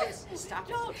Give gift. me this. Stop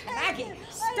it. Don't take Maggie, it.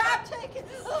 stop! Take it.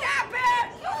 Stop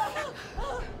it!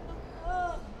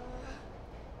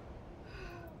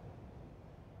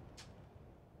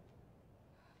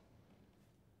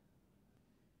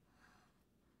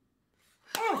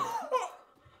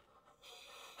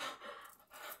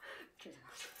 Get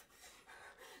out.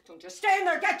 Don't just stand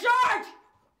there. Get George!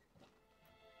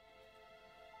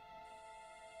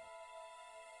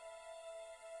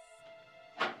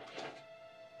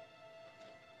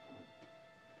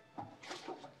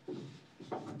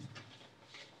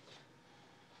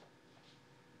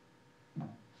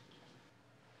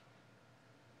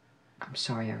 I'm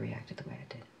sorry I reacted the way I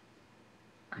did.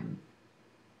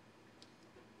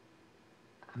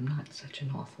 I'm not such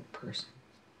an awful person.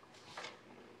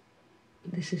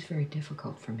 This is very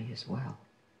difficult for me as well.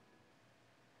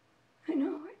 I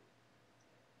know.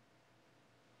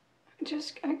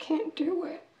 I can't do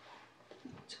it.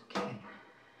 It's okay.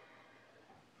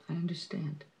 I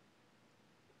understand.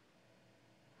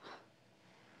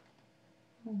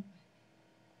 Oh,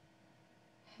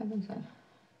 heavens, I'm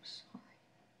sorry.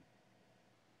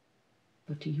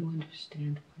 But do you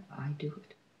understand why I do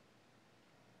it?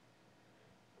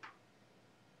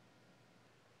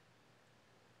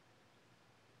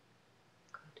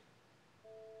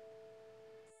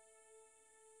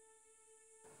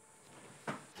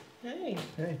 Hey.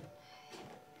 Hey.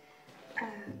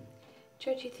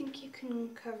 George, you think you can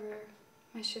cover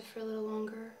my shift for a little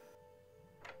longer?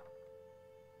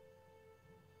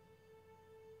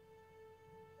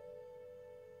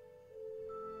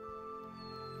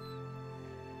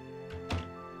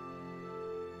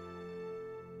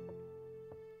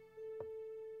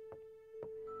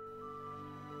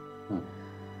 Hmm.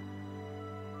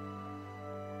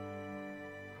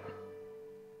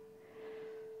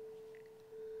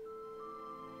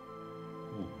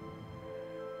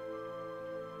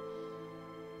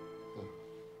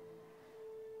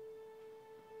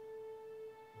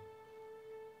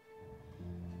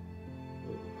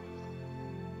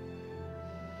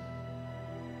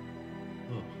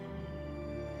 Oh.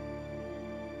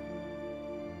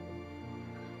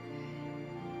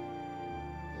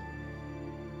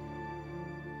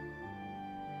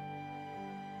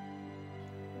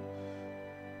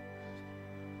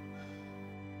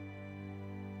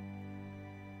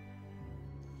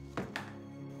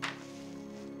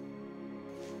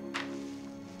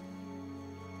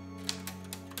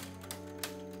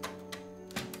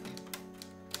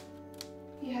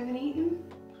 You haven't eaten?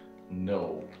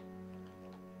 No.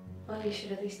 Well, you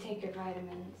should at least take your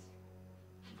vitamins.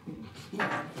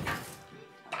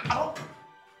 Ow!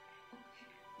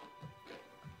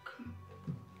 Come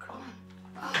on.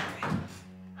 All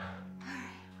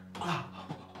right.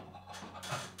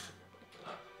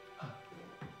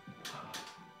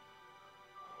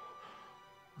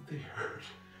 They hurt.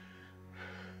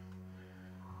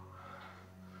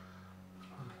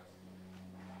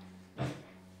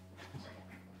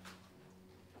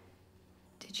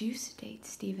 Did you sedate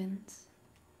Stevens?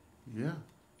 Yeah.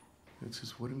 It's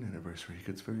his wedding anniversary. He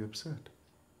gets very upset.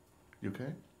 You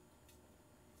okay?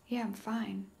 Yeah, I'm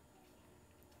fine.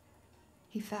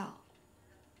 He fell.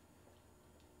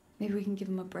 Maybe we can give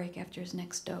him a break after his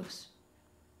next dose.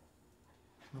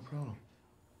 No problem.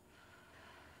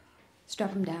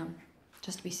 Strap him down,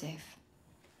 just to be safe.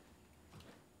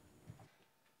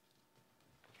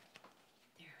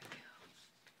 There we go.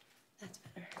 That's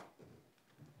better.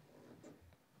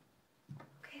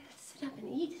 Okay, let's sit up and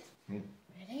eat.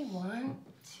 Ready? 1,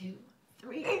 2,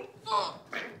 3.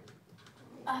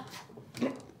 Up.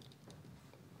 Good.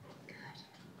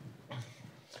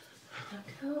 Now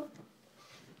go.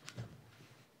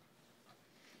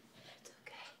 It's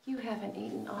okay. You haven't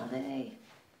eaten all day.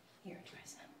 Here, try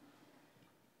some.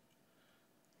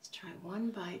 Let's try one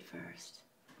bite first.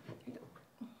 Here you go.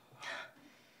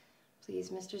 Please,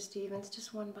 Mr. Stevens,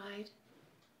 just one bite.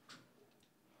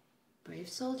 Brave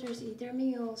soldiers eat their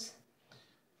meals.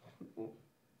 Why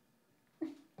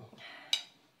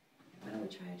don't we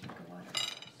try a drink of water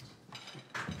first?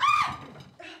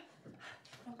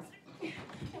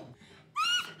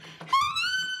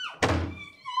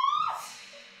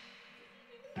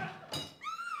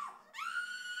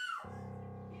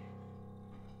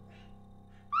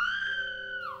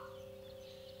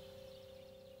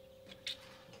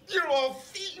 You're all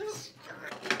thieves!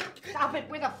 Stop it!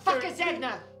 Where the fuck is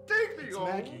Edna? Take me It's home!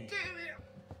 Maggie.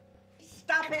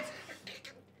 Stop it!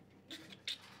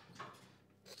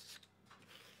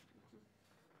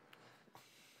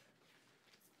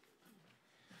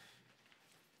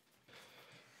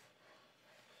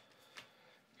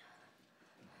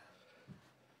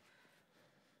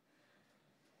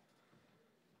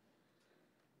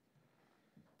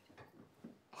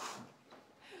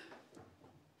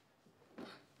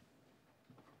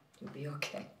 You'll be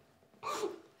okay.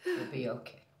 You'll be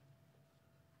okay.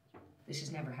 This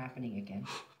is never happening again.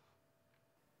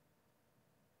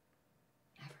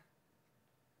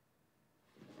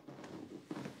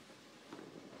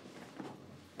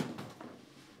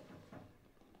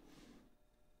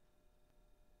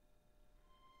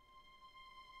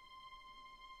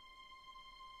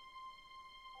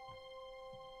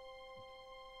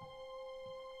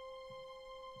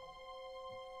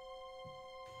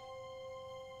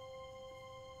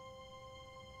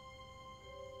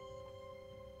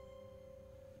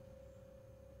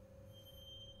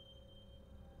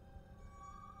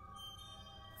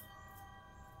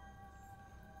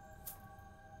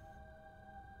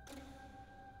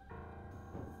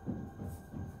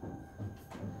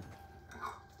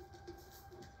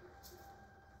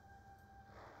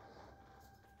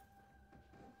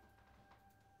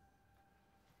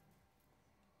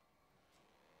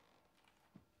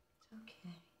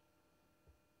 Okay.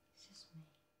 It's just me.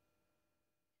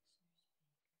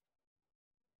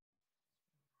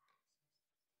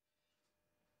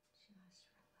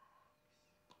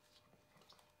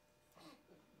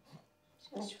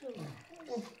 Just relax.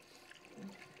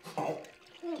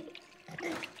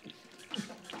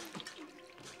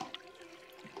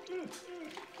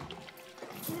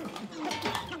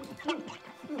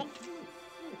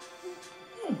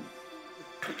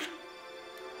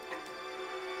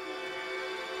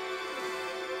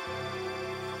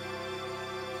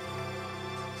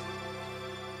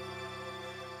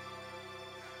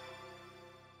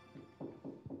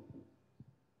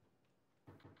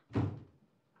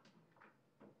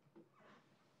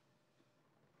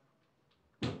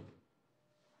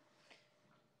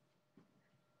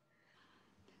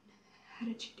 How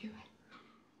did you do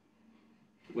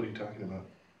it? What are you talking about?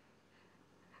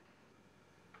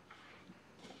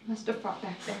 You must have fought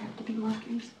back. There have to be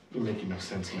markings. You're making no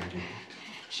sense, Maggie.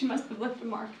 She must have left a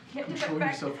mark. Get to Control the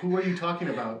back. yourself. Who are you talking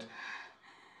about?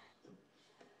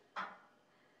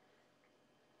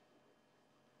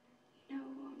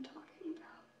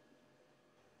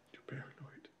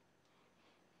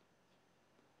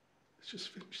 just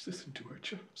finish this and do our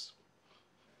jobs.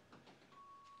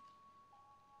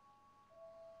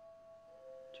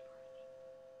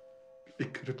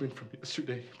 It could have been from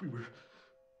yesterday. We were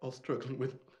all struggling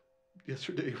with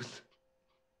yesterday. It was...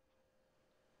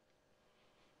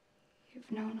 You've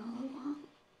known all along.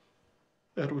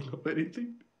 I don't know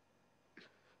anything.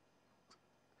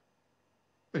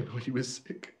 I know he was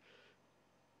sick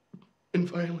and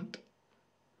violent.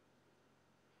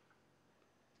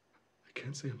 I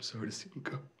can't say I'm sorry to see him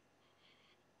go.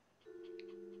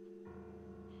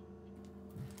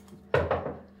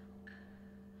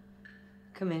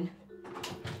 Come in.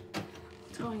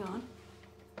 What's going on?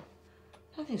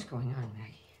 Nothing's going on,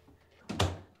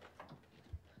 Maggie.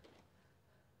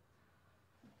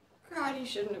 God, you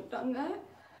shouldn't have done that.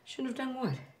 Shouldn't have done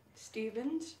what?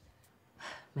 Stevens?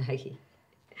 Maggie,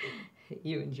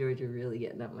 you and George are really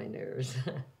getting on my nerves.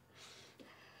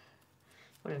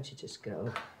 Why don't you just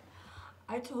go?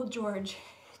 I told George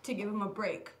to give him a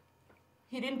break.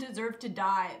 He didn't deserve to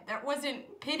die. That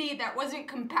wasn't pity, that wasn't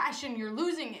compassion. You're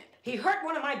losing it. He hurt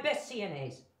one of my best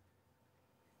CNAs.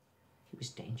 He was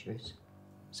dangerous.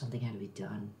 Something had to be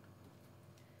done.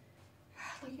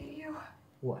 Look at you.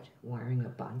 What, wiring a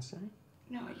bonsai?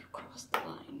 No, you crossed the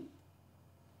line.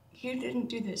 You didn't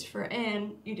do this for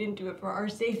Anne. You didn't do it for our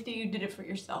safety. You did it for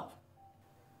yourself.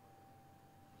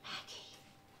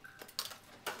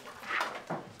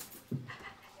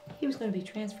 He was going to be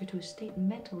transferred to a state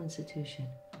mental institution.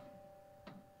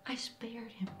 I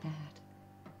spared him that.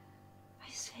 I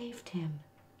saved him.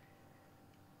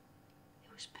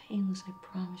 It was painless, I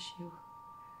promise you.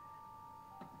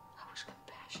 I was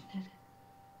compassionate.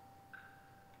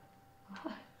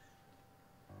 What?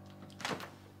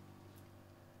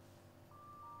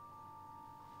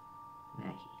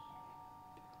 Maggie,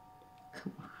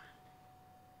 come on.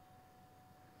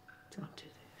 Don't do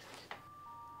this.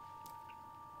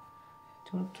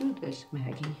 Don't do this,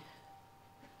 Maggie.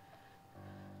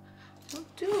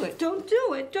 Don't do it. Don't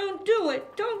do it. Don't do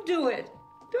it. Don't do it.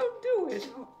 Don't do it.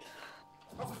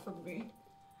 Off of me.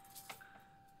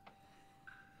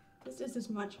 This is as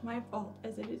much my fault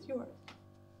as it is yours.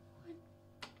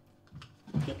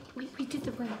 We did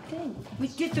the right thing. We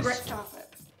did the right... Stop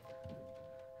it.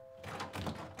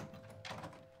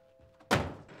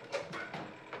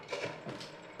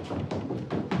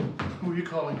 Who are you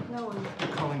calling? No one.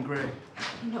 I'm calling Gray.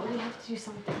 No, we have to do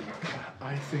something.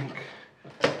 I think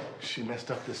she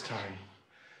messed up this time.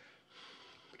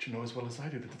 But you know as well as I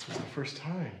do that this was the first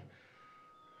time.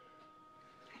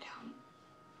 I don't.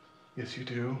 Yes, you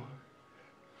do.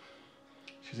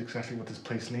 She's exactly what this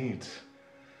place needs.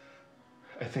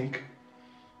 I think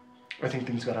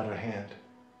things got out of hand.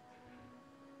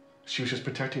 She was just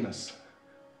protecting us.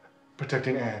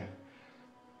 Protecting Anne.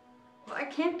 Well, I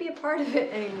can't be a part of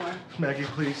it anymore. Maggie,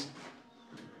 please.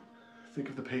 Think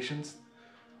of the patients.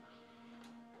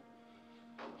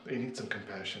 They need some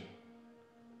compassion.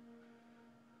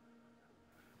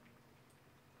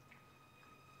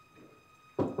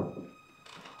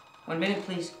 One minute,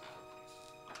 please.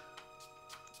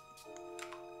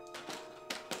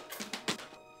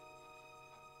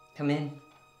 Come in.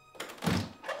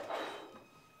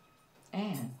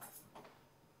 Anne,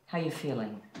 how you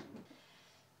feeling?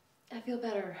 I feel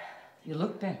better. You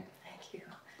look better. Thank you.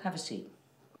 Have a seat.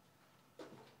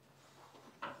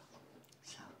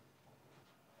 So.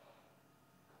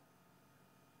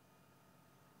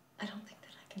 I don't think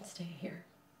that I can stay here.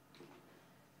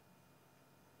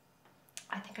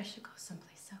 I think I should go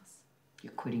someplace else.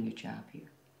 You're quitting your job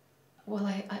here. Well,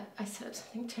 I set up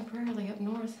something temporarily up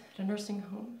north at a nursing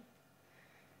home,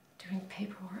 doing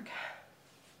paperwork.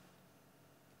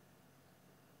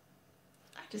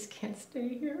 I just can't stay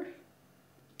here.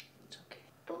 It's okay.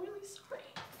 I'm really sorry.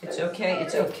 It's okay,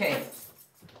 it's okay.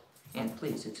 And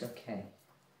please, it's okay.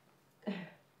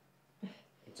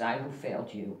 It's I who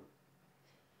failed you.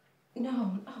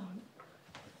 No.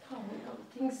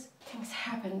 Things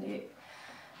happened.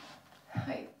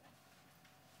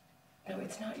 No,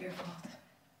 it's not your fault.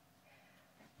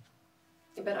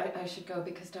 But I should go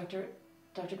because Dr.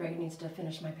 Gray needs to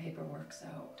finish my paperwork, so,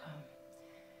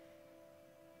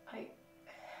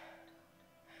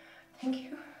 thank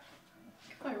you.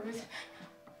 Goodbye, Ruth.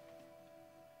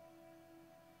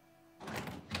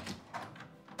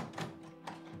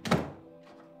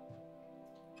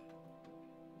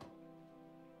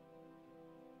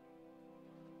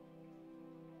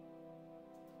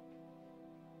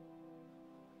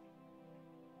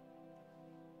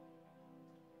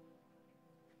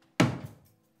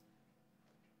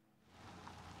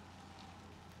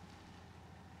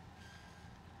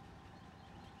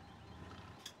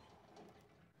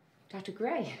 Dr.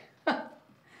 Gray,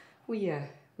 we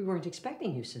We weren't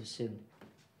expecting you so soon.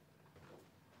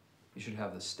 You should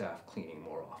have the staff cleaning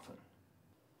more often.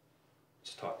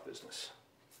 Let's talk business.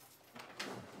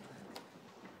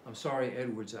 I'm sorry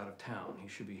Edward's out of town. He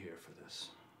should be here for this.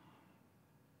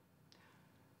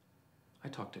 I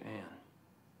talked to Anne.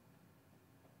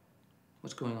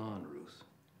 What's going on, Ruth?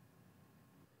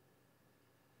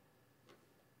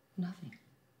 Nothing.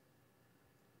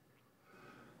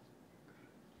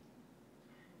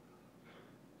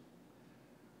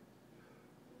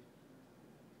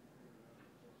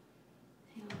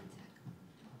 Hang on one sec.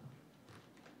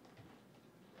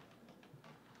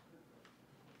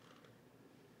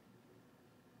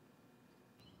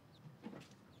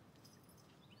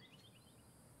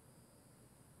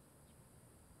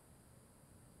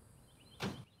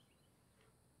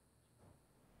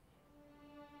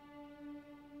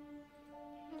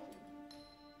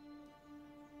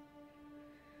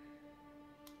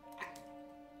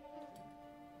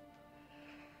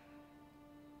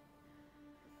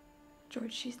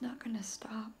 George, she's not gonna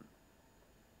stop.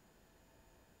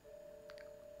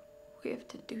 We have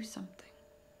to do something.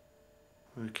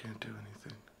 We can't do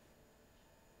anything.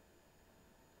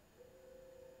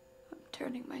 I'm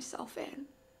turning myself in.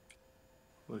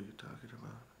 What are you talking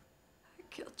about? I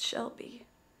killed Shelby.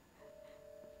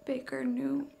 Baker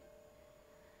knew.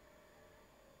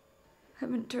 I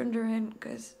haven't turned her in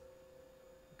because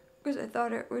I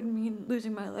thought it would mean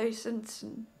losing my license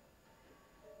and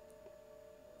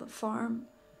the farm.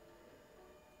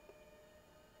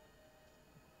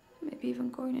 Maybe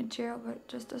even going to jail, but it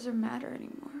just doesn't matter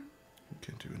anymore. You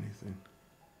can't do anything.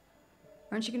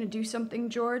 Aren't you gonna do something,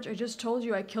 George? I just told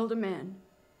you I killed a man.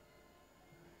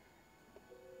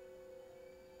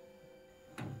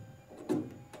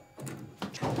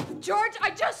 George, I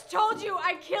just told you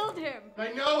I killed him!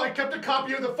 I know! I kept a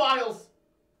copy of the files!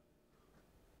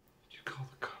 You call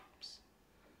the cops.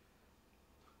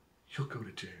 You'll go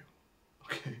to jail,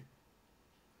 okay?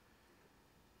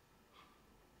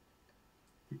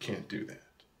 We can't do that.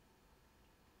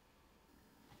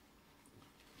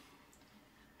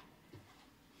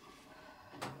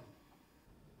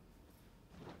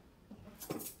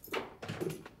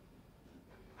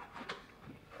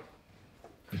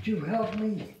 Could you help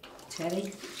me?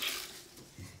 Teddy,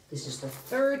 this is the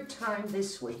third time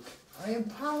this week. I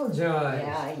apologize.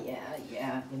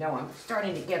 Yeah. You know, I'm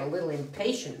starting to get a little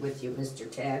impatient with you, Mr.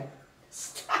 Ted.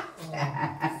 Stop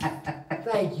that.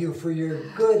 Thank you for your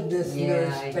goodness,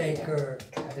 Nurse Baker.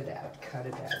 Cut it out.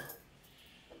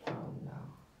 Oh, no.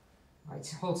 All right,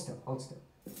 so hold still.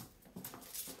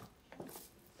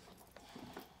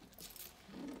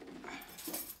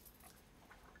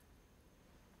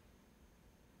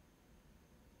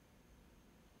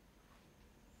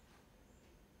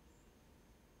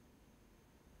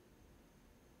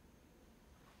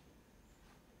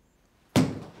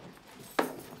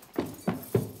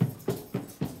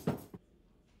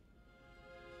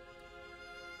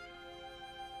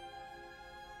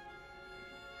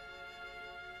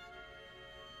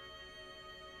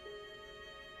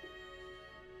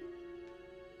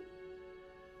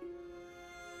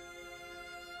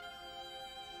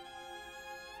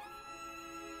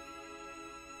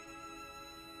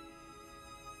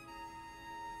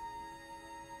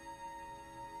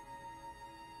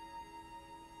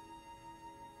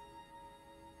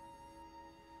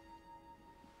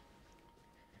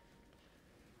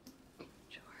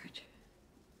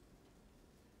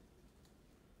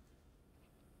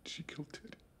 She killed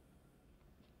Teddy.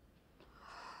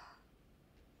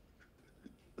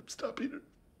 I'm stopping her.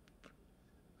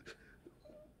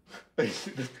 I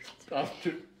should have stopped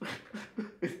her.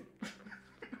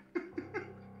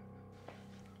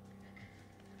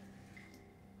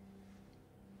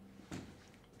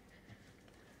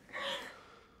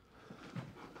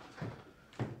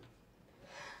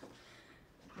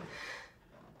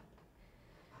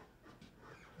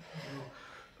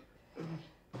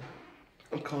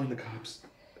 I'm calling the cops.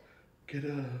 Get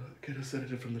a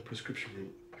sedative from the prescription room.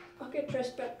 I'll get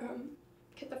dressed, but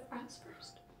get the files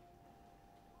first.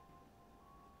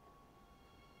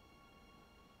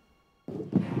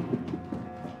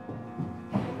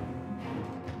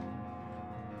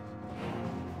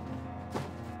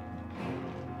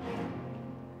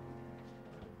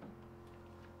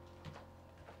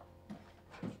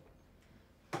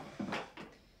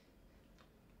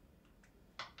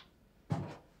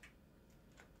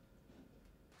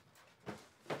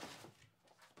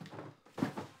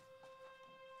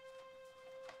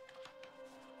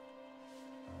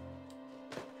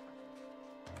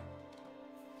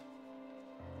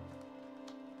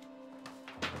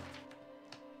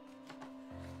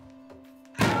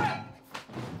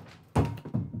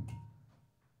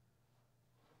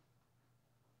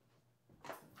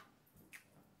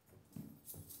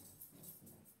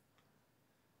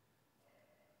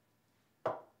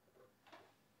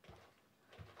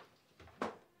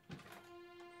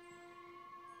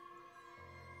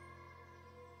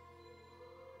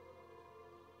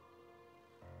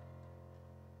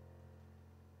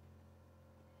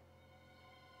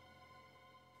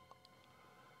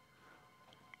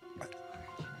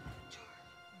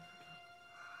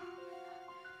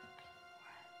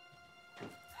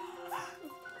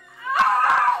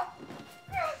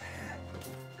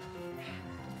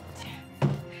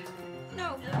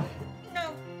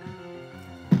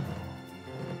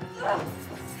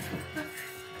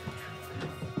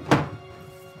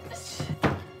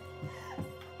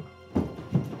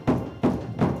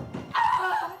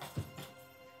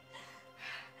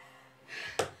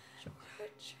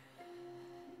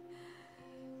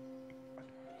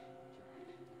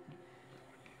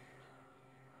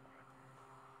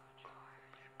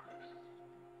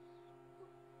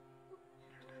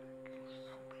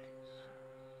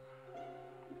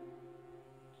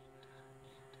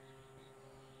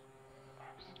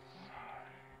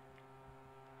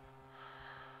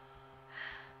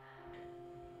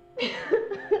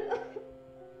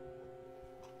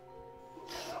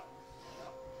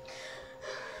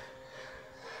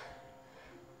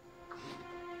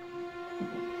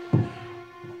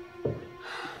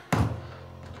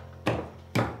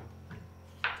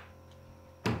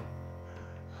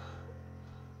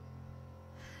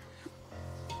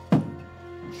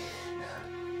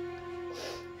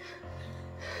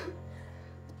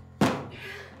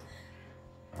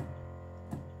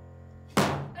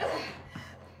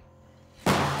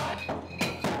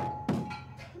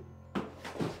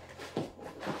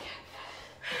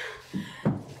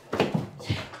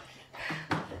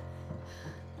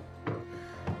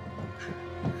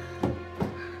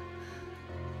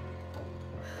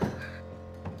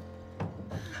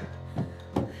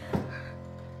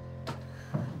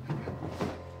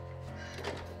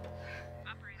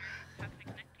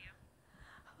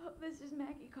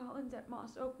 Collins at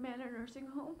Moss Oak Manor nursing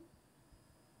home.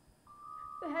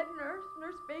 The head nurse,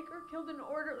 Nurse Baker, killed an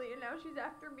orderly, and now she's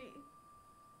after me.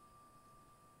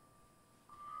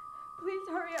 Please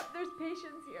hurry up, there's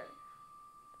patients here.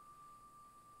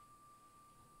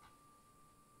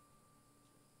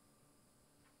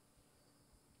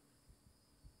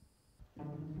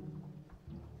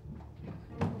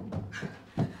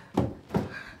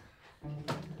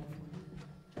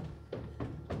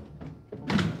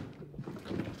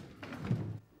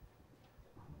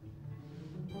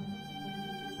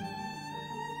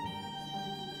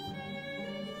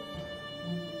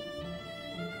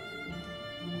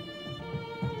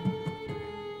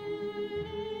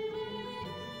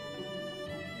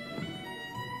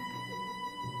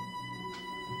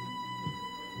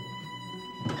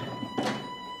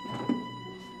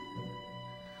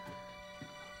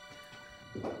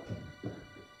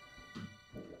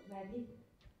 Maggie?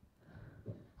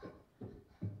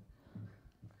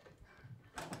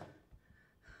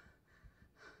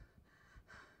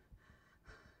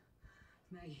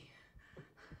 Maggie.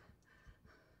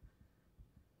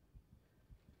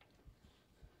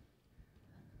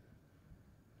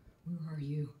 Where are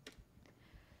you?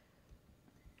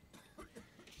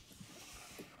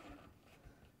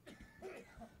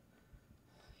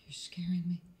 You're scaring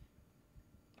me.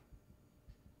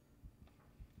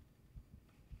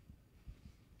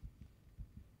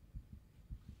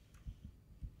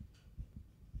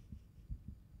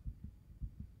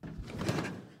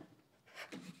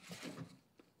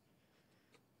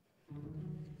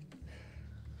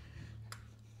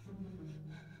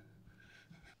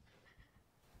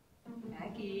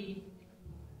 Maggie.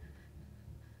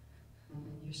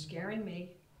 You're scaring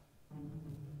me.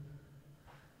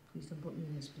 Please don't put me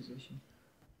in this position.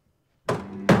 No!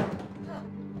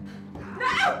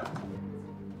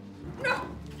 No!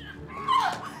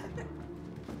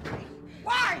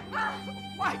 Why?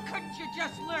 Why couldn't you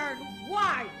just learn?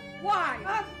 Why?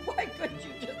 Why? Why couldn't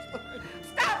you just learn?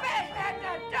 Stop it,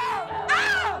 Edna! Don't!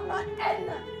 Oh!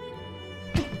 Edna!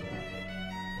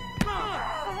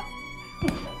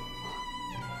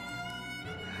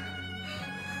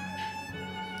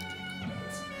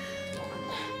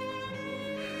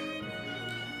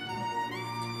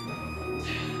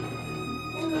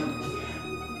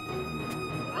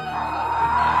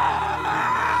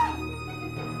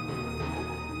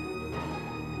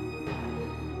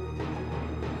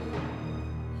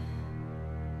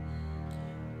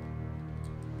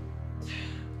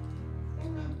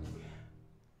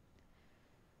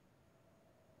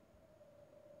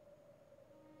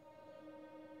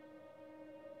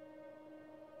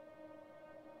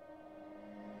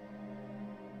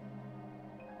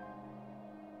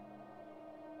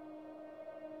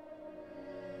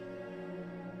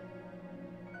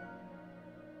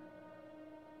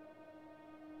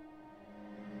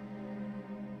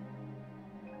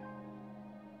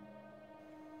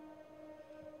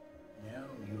 Now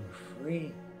you're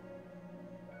free.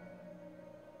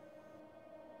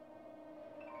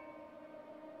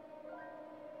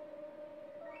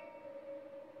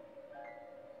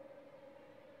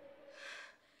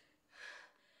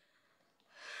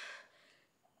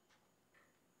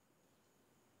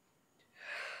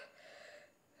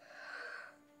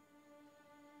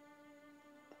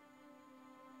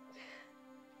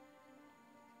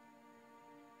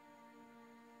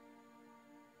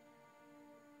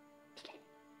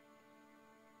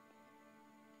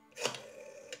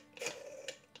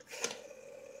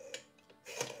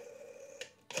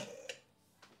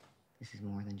 This is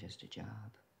more than just a job.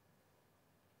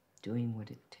 Doing what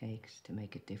it takes to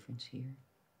make a difference here.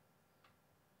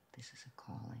 This is a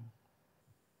calling.